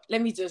know what?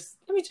 Let me just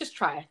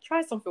try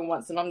something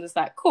once, and I'm just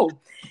like, cool.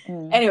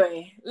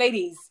 Anyway,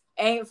 ladies,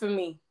 it ain't for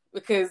me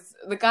because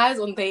the guys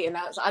on dating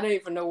apps, I don't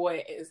even know what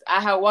it is. I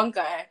had one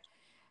guy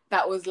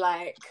that was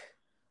like,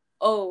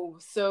 oh,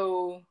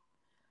 so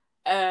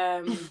he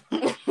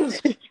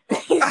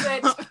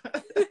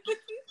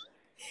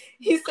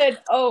said,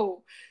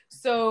 oh,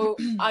 so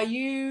are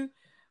you,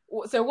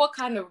 so what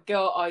kind of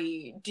girl are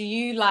you? Do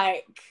you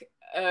like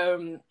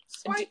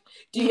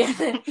do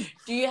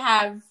you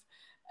have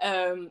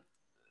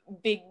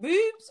big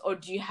boobs or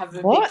do you have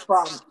a big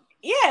bum?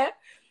 Yeah.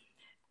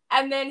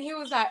 And then he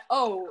was like,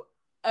 oh,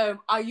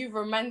 are you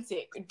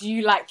romantic? Do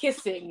you like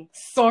kissing?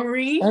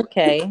 Sorry.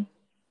 Okay.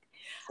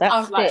 That's I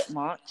was like,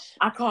 much.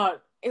 I can't.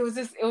 It was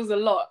a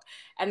lot.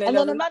 And then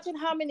imagine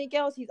how many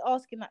girls he's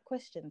asking that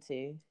question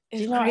to. Do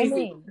you know what I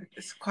mean?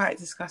 It's quite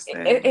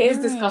disgusting. It is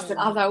disgusting.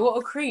 I was like, what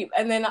a creep.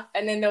 And then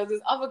there was this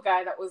other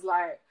guy that was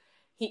like,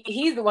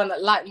 he's the one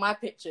that liked my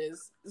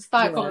pictures,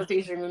 started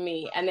conversation with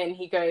me, and then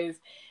he goes,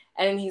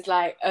 and then he's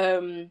like,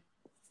 oh,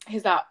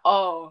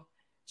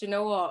 do you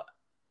know what?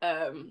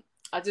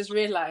 I just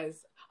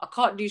realised I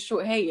can't do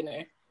short hair, you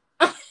know.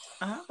 I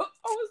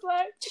was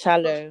like,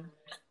 shallow.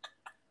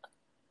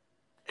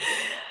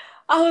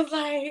 I was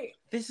like,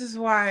 This is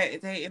why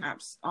dating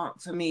apps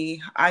aren't for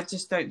me. I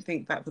just don't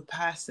think that the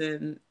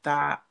person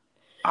that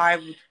I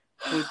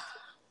would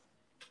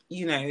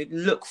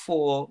look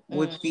for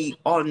would be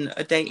on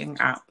a dating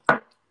app.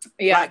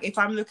 Yeah. Like, if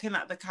I'm looking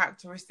at the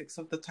characteristics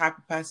of the type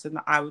of person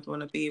that I would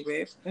want to be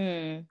with,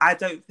 I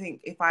don't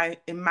think, if I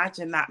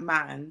imagine that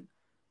man,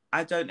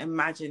 I don't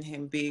imagine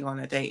him being on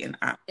a dating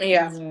app.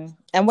 Yeah.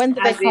 And when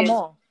do they come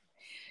on?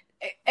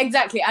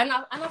 Exactly. And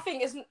I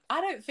think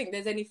I don't think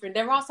there's anything.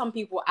 There are some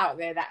people out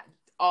there that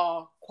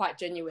are quite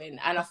genuine,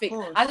 and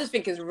I just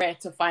think it's rare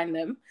to find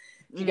them.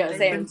 You get what I'm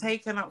saying? They've been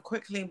taken up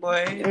quickly,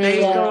 boy.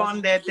 They go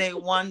on their day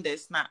 1, they're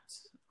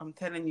snapped. I'm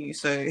telling you.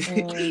 So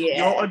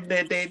you're on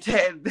their day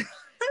 10.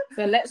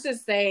 So let's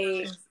just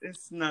say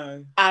it's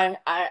no.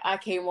 I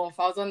came off.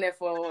 I was on there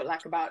for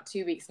like about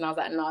 2 weeks, and I was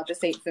like, no,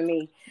 this ain't for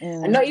me.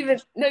 And not even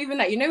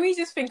that. You know, we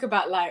just think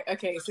about like,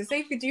 okay, so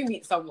say if you do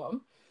meet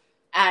someone,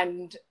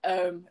 and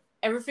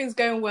everything's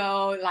going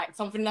well, like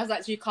something has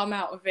actually come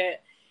out of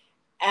it,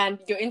 and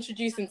you're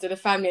introduced into the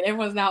family, and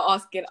everyone's now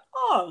asking,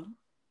 oh,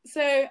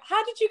 so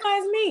how did you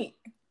guys meet?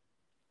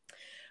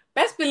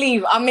 Best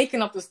believe I'm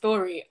making up the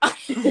story.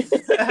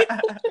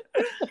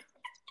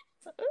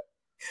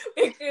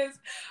 Because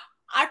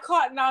I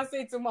can't now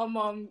say to my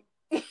mom,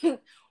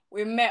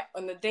 we met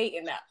on a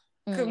dating app.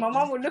 Because my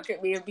mom would look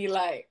at me and be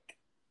like,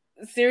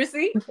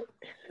 seriously?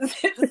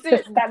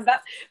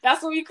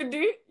 That's all you could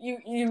do?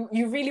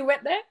 You really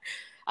went there?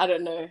 I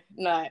don't know.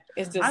 No,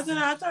 it's just... I don't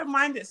know. I don't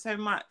mind it so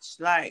much.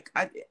 Like,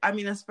 I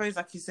mean, I suppose,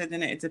 like you said,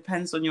 it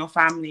depends on your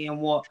family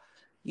and what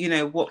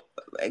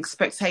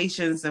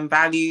expectations and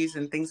values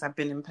and things have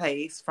been in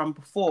place from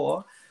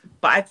before.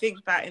 But I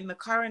think that in the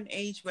current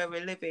age where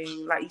we're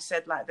living, like you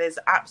said, like there's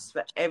apps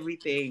for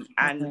everything,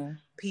 and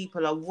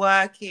people are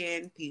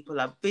working, people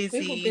are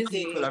busy,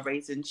 people are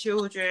raising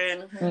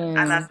children.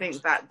 And I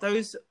think that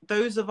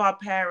those of our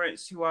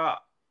parents who are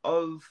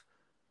of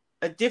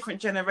a different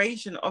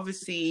generation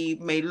obviously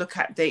may look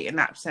at dating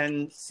apps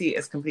and see it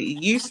as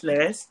completely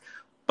useless.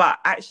 But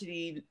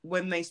actually,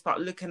 when they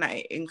start looking at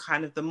it in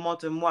kind of the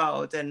modern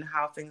world and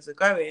how things are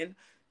going,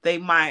 they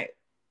might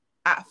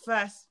at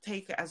first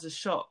take it as a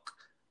shock,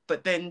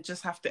 but then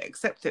just have to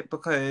accept it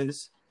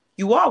because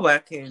you are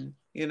working,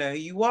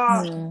 you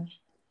are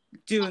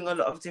doing a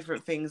lot of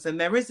different things, and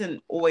there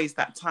isn't always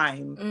that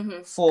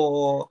time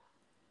for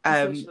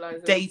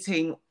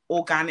dating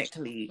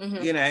organically,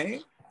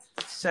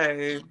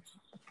 So,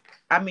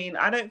 I mean,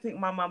 I don't think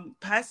my mum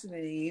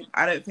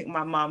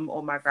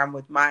or my gran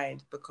would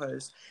mind,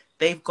 because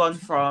they've gone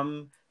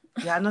from,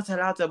 I'm not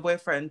allowed a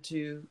boyfriend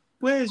to,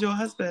 where's your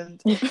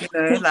husband?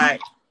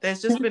 Like,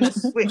 there's just been a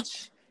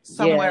switch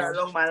somewhere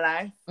along my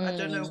life. I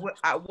don't know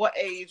at what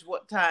age,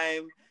 what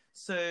time.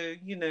 So,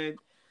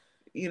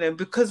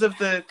 because of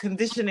the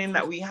conditioning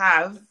that we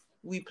have,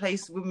 we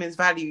place women's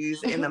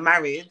values in a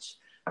marriage.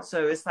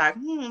 So it's like,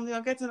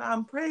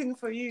 I'm praying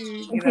for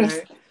you,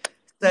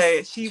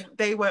 So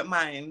they won't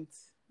mind.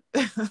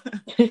 Can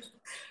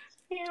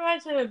you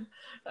imagine?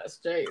 That's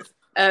jokes.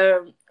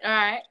 All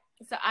right.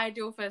 So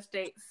ideal first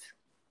dates.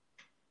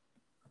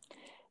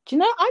 Do you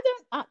know, I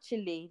don't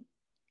actually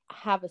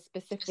have a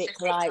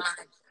specific like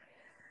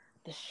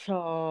the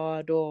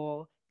shard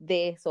or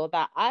this or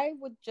that. I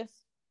would just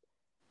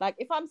like,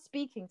 if I'm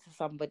speaking to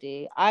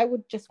somebody, I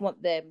would just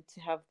want them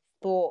to have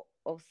thought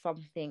of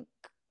something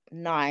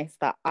nice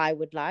that I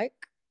would like,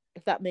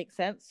 if that makes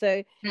sense.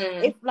 So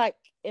if like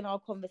in our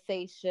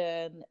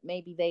conversation,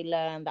 maybe they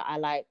learn that I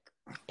like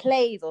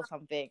plays or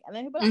something, and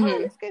then he'll be like, oh,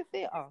 let's go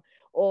theatre.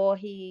 Or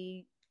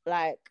he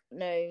like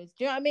knows,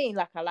 do you know what I mean?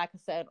 Like I like a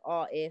certain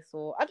artist,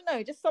 or I don't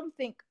know, just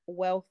something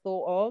well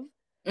thought of.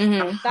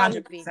 That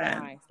would be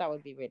nice. That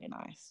would be really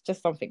nice.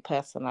 Just something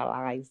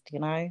personalized,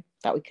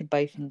 that we could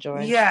both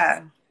enjoy.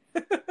 Yeah.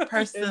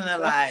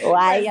 Personalized.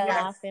 Why are you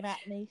laughing at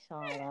me,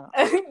 Charlotte?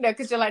 No,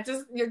 because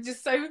you're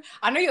just so,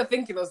 I know you're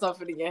thinking of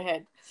something in your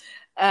head.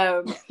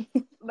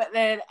 But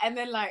then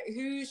like,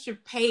 who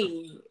should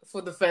pay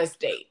for the first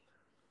date?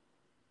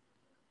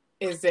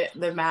 Is it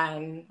the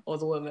man or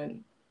the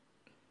woman?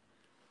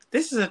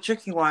 This is a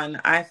tricky one,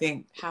 I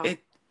think. How?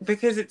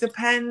 Because it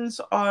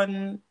depends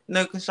on...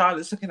 No, because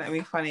Charlotte's looking at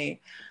me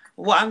funny.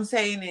 What I'm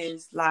saying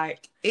is,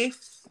 like,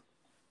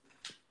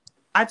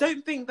 I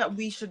don't think that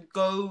we should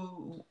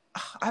go...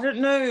 I don't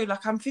know,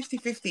 like, I'm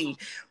 50-50.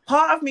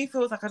 Part of me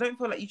feels like I don't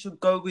feel like you should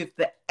go with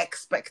the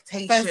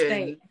expectation. First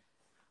date.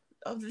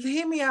 Oh,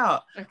 hear me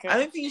out. Okay. I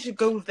don't think you should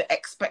go with the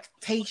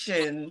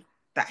expectation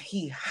that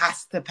he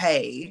has to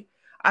pay.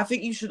 I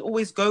think you should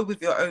always go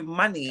with your own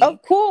money.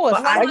 Of course.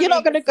 You're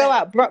not going to go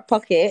out broke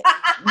pocket.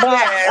 But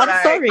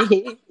I'm sorry.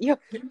 You're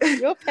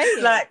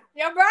paying. Like,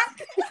 you're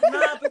broke?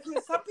 No,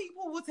 because some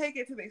people will take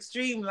it to the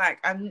extreme, like,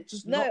 and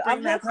just no, not bring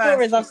I've their heard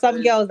stories of some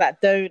because... girls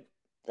that don't,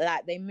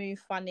 like, they move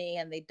funny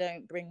and they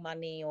don't bring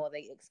money, or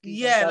they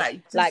excuse themselves.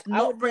 like, just like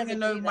not bringing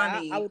no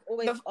money. I would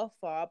always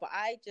offer, but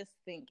I just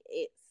think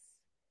it's...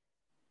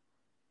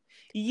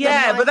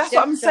 Yeah, but that's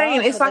what I'm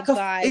saying. It's like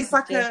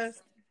a...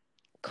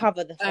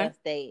 cover the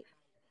first date.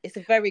 It's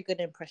a very good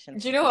impression.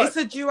 Do you know what? It's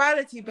a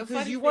duality The because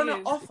funny you want to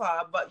thing is-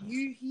 offer, but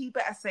he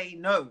better say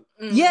no.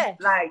 Yeah,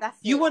 Like that's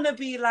you it. want to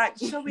be like,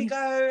 shall we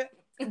go?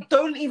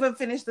 Don't even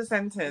finish the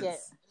sentence. Yeah.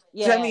 Do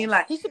you know what I mean?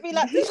 Like he should be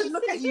like, he should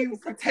look at you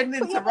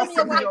pretending put to your money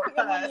rustle away, your put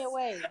your money purse,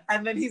 away.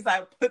 and then he's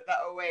like, put that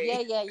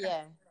away.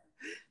 Yeah.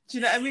 Do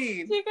you know what I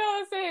mean? Do you get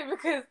what I'm saying?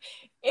 Because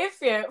if,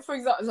 yeah, for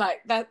example,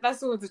 like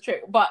that's always the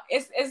trick. But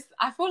it's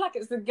I feel like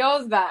it's the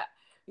girls that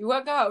you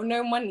won't go out with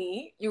no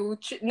money. You will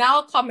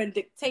now come and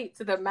dictate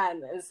to the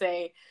man and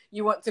say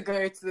you want to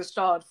go to the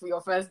Shard for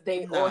your first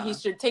date, or he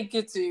should take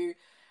you to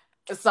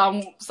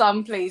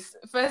some place.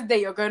 First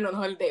day you're going on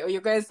holiday, or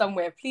you're going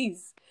somewhere,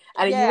 please.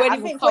 And you won't I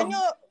even think come.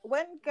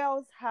 when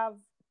girls have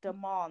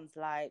demands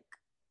like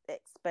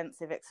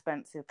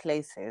expensive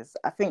places,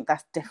 I think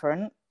that's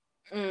different.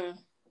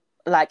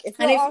 Like if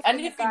you're asking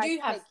the guy to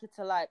take you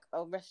to like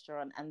a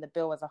restaurant and the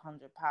bill was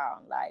 £100,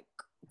 like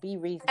be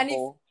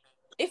reasonable.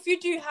 And if you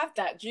do have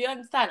that, do you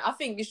understand? I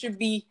think you should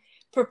be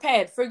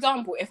prepared. For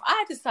example, if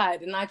I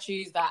decide and I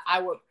choose that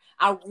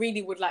I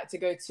really would like to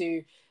go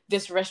to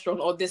this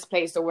restaurant or this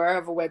place or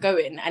wherever we're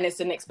going, and it's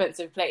an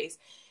expensive place,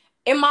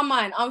 in my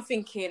mind, I'm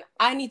thinking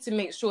I need to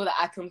make sure that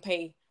I can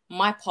pay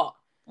my part.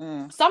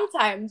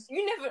 Sometimes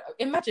you never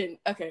imagine,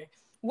 okay,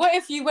 what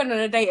if you went on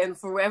a date and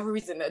for whatever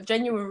reason, a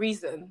genuine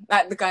reason,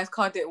 like the guy's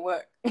card didn't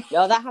work?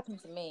 Yeah, that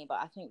happened to me, but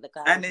I think the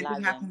guy and was it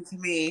lying. happened to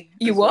me.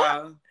 You what?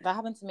 Well. That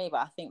happened to me, but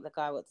I think the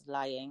guy was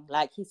lying.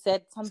 Like he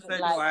said something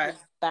So like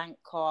his bank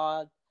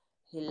card,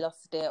 he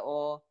lost it,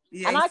 or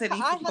yeah, and he I said he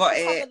had to forgot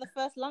cover it. the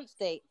first lunch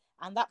date,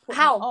 and that put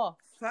How? me off.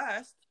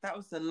 First, that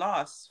was the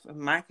last in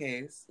my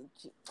case.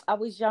 I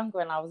was younger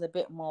and I was a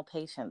bit more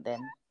patient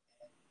then.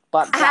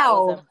 But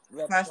How? that was a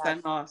red First flag.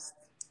 and last.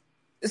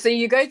 So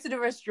you go to the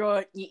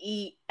restaurant, you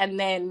eat, and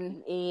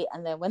then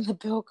when the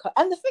bill cut,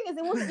 and the thing is,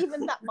 it wasn't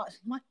even that much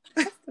money.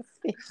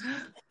 It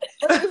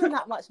wasn't even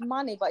that much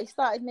money, but he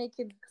started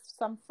making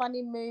some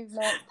funny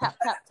movements, tap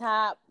tap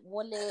tap,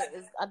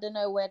 wallet. I don't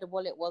know where the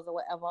wallet was or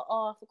whatever.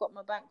 Oh, I forgot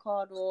my bank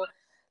card or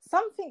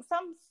something,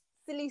 some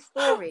silly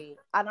story,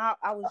 and I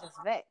was just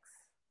vexed.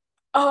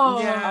 Oh,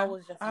 I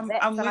was just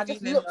vexed, and I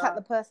just looked at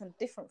the person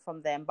different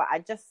from them, but I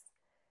just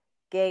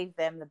gave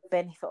them the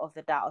benefit of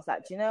the doubt. I was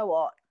like, do you know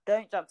what?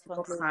 Don't jump to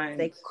conclusions.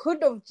 They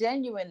could have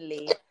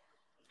genuinely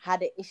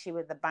had an issue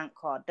with the bank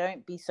card.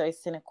 Don't be so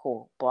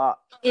cynical. But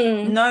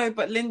no,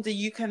 but Linda,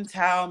 you can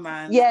tell,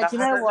 man. Yeah, do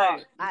you know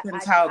what? You can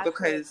tell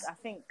because I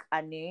think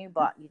I knew,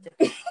 but you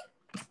just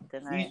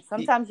don't know.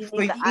 Sometimes you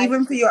need the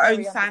even for your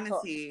own cherry on the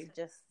top sanity. to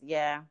just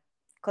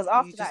because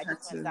after that it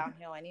just went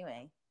downhill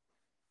anyway.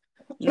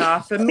 Nah,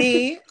 for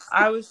me,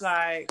 I was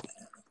like,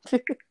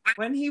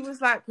 when he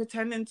was like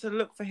pretending to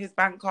look for his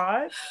bank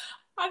card,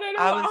 I don't know.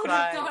 I what was I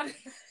like, done.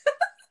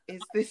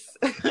 is this?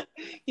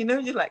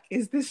 You're like,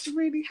 is this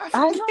really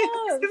happening?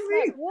 I know. To me?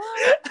 Like,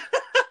 what?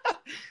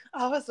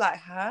 I was like,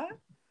 huh?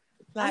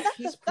 Like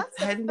he's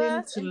pretending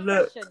that's the to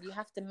look. You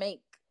have to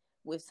make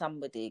with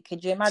somebody.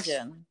 Could you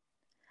imagine?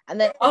 And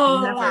then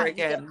never you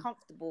again. get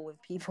comfortable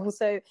with people.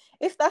 So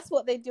if that's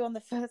what they do on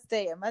the first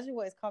date, imagine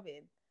what is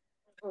coming.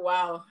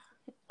 Wow.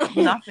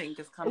 Nothing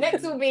is coming.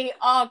 Next will be,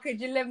 could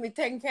you lend me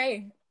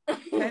 10K?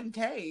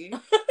 10K?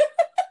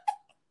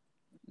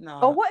 No.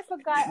 Or what if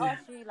a guy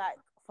asks you like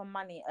for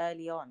money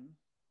early on?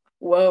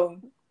 Whoa.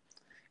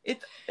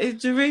 It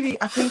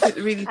really, I think it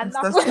really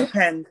does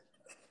depend.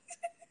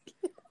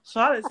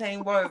 Charlotte's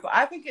saying whoa, but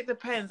I think it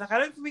depends. Like I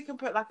don't think we can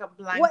put like a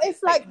blanket. What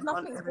if like on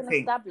nothing's been everything.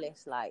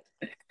 established? Like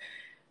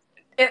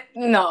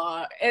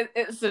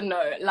it's a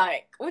no.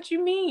 Like, what do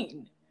you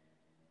mean?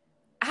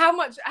 How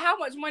much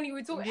money are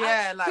we talking?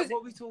 Yeah, like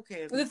what are we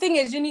talking? The thing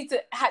is, you need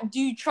to do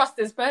you trust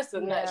this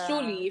person? Yeah. Like,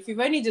 surely, if you've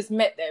only just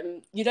met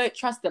them, you don't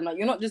trust them. Like,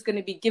 you're not just going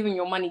to be giving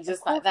your money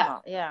just like that.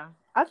 Not. Yeah,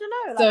 I don't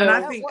know. Like, So, and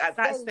I think at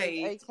that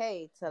stage, it's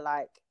okay to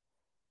like.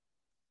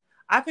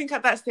 I think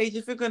at that stage,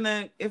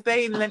 if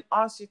they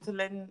ask you to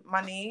lend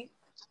money,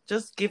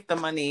 just give the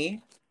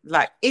money.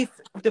 Like,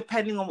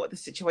 depending on what the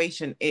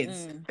situation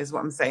is what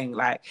I'm saying.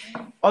 Like,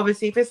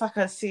 obviously, if it's like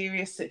a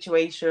serious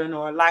situation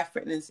or a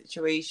life-threatening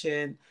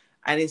situation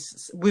and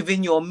it's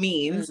within your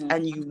means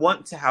and you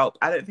want to help,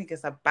 I don't think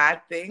it's a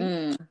bad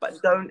thing. But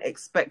don't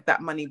expect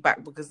that money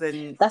back because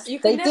then...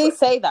 do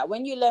say that.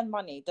 When you lend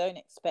money, don't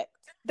expect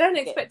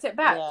it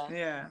back.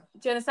 Yeah.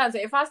 Do you understand? So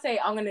if I say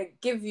I'm gonna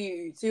give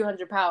you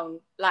 £200,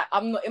 like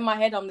I'm not in my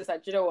head, I'm just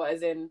like, do you know what?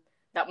 As in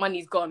that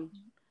money's gone.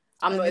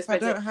 I'm not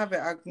expecting. If I don't have it,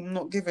 I'm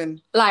not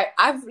giving. Like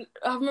I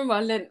remember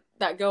I lent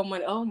that girl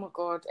money. Oh my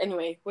god.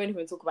 Anyway, we won't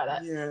even talk about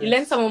that. Yes. You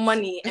lend someone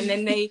money and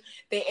then they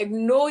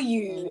ignore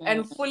you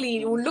and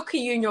fully will look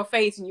at you in your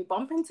face and you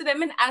bump into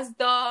them in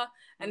Asda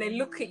and they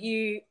look at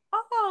you.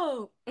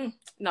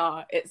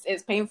 No,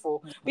 it's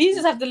painful. But you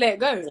just have to let it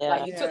go. Yeah.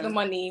 Like you took the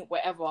money,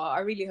 whatever. I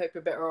really hope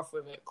you're better off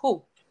with it.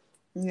 Cool.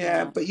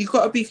 Yeah, but you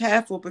got to be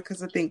careful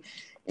because I think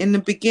in the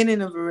beginning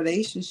of a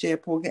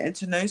relationship or getting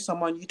to know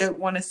someone, you don't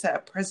want to set a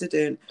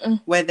precedent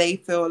where they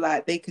feel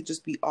like they could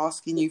just be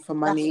asking you for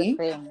money,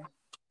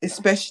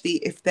 especially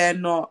if they're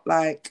not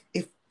like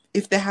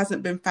if there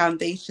hasn't been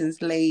foundations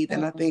laid.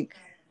 And I think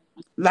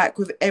like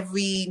with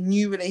every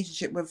new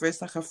relationship, whether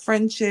it's like a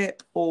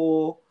friendship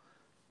or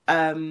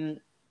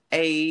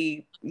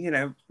a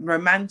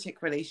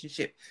romantic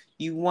relationship,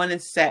 you want to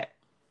set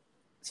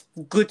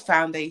good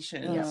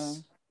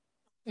foundations.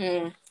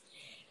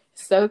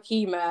 So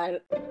key, man.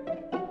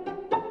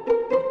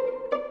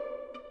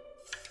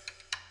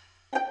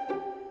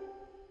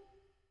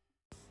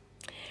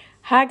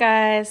 Hi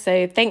guys,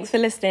 so thanks for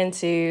listening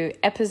to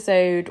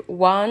episode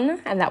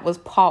 1, and that was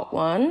part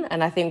 1,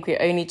 and I think we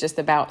only just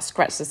about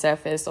scratched the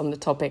surface on the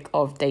topic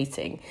of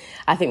dating.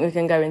 I think we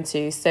can go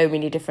into so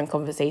many different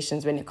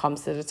conversations when it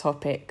comes to the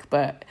topic,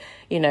 but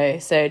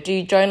so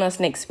do join us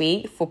next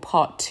week for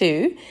part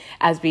 2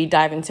 as we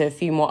dive into a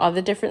few more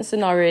other different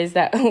scenarios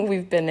that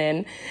we've been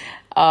in.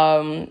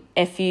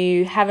 If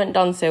you haven't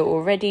done so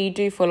already,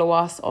 do follow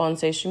us on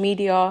social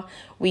media.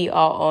 We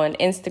are on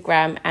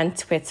Instagram and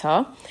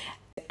Twitter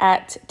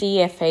at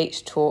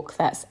DFH Talk.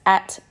 That's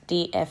at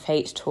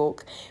DFH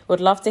Talk. Would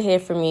love to hear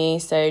from you,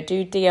 so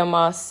do DM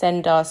us,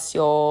 send us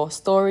your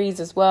stories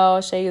as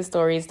well, share your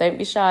stories, don't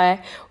be shy,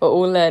 we're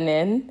all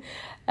learning.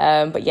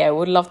 But yeah,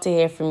 we'd love to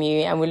hear from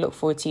you, and we look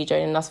forward to you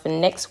joining us for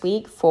next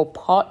week for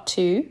part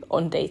 2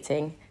 on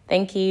dating.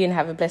 Thank you and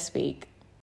have a blessed week.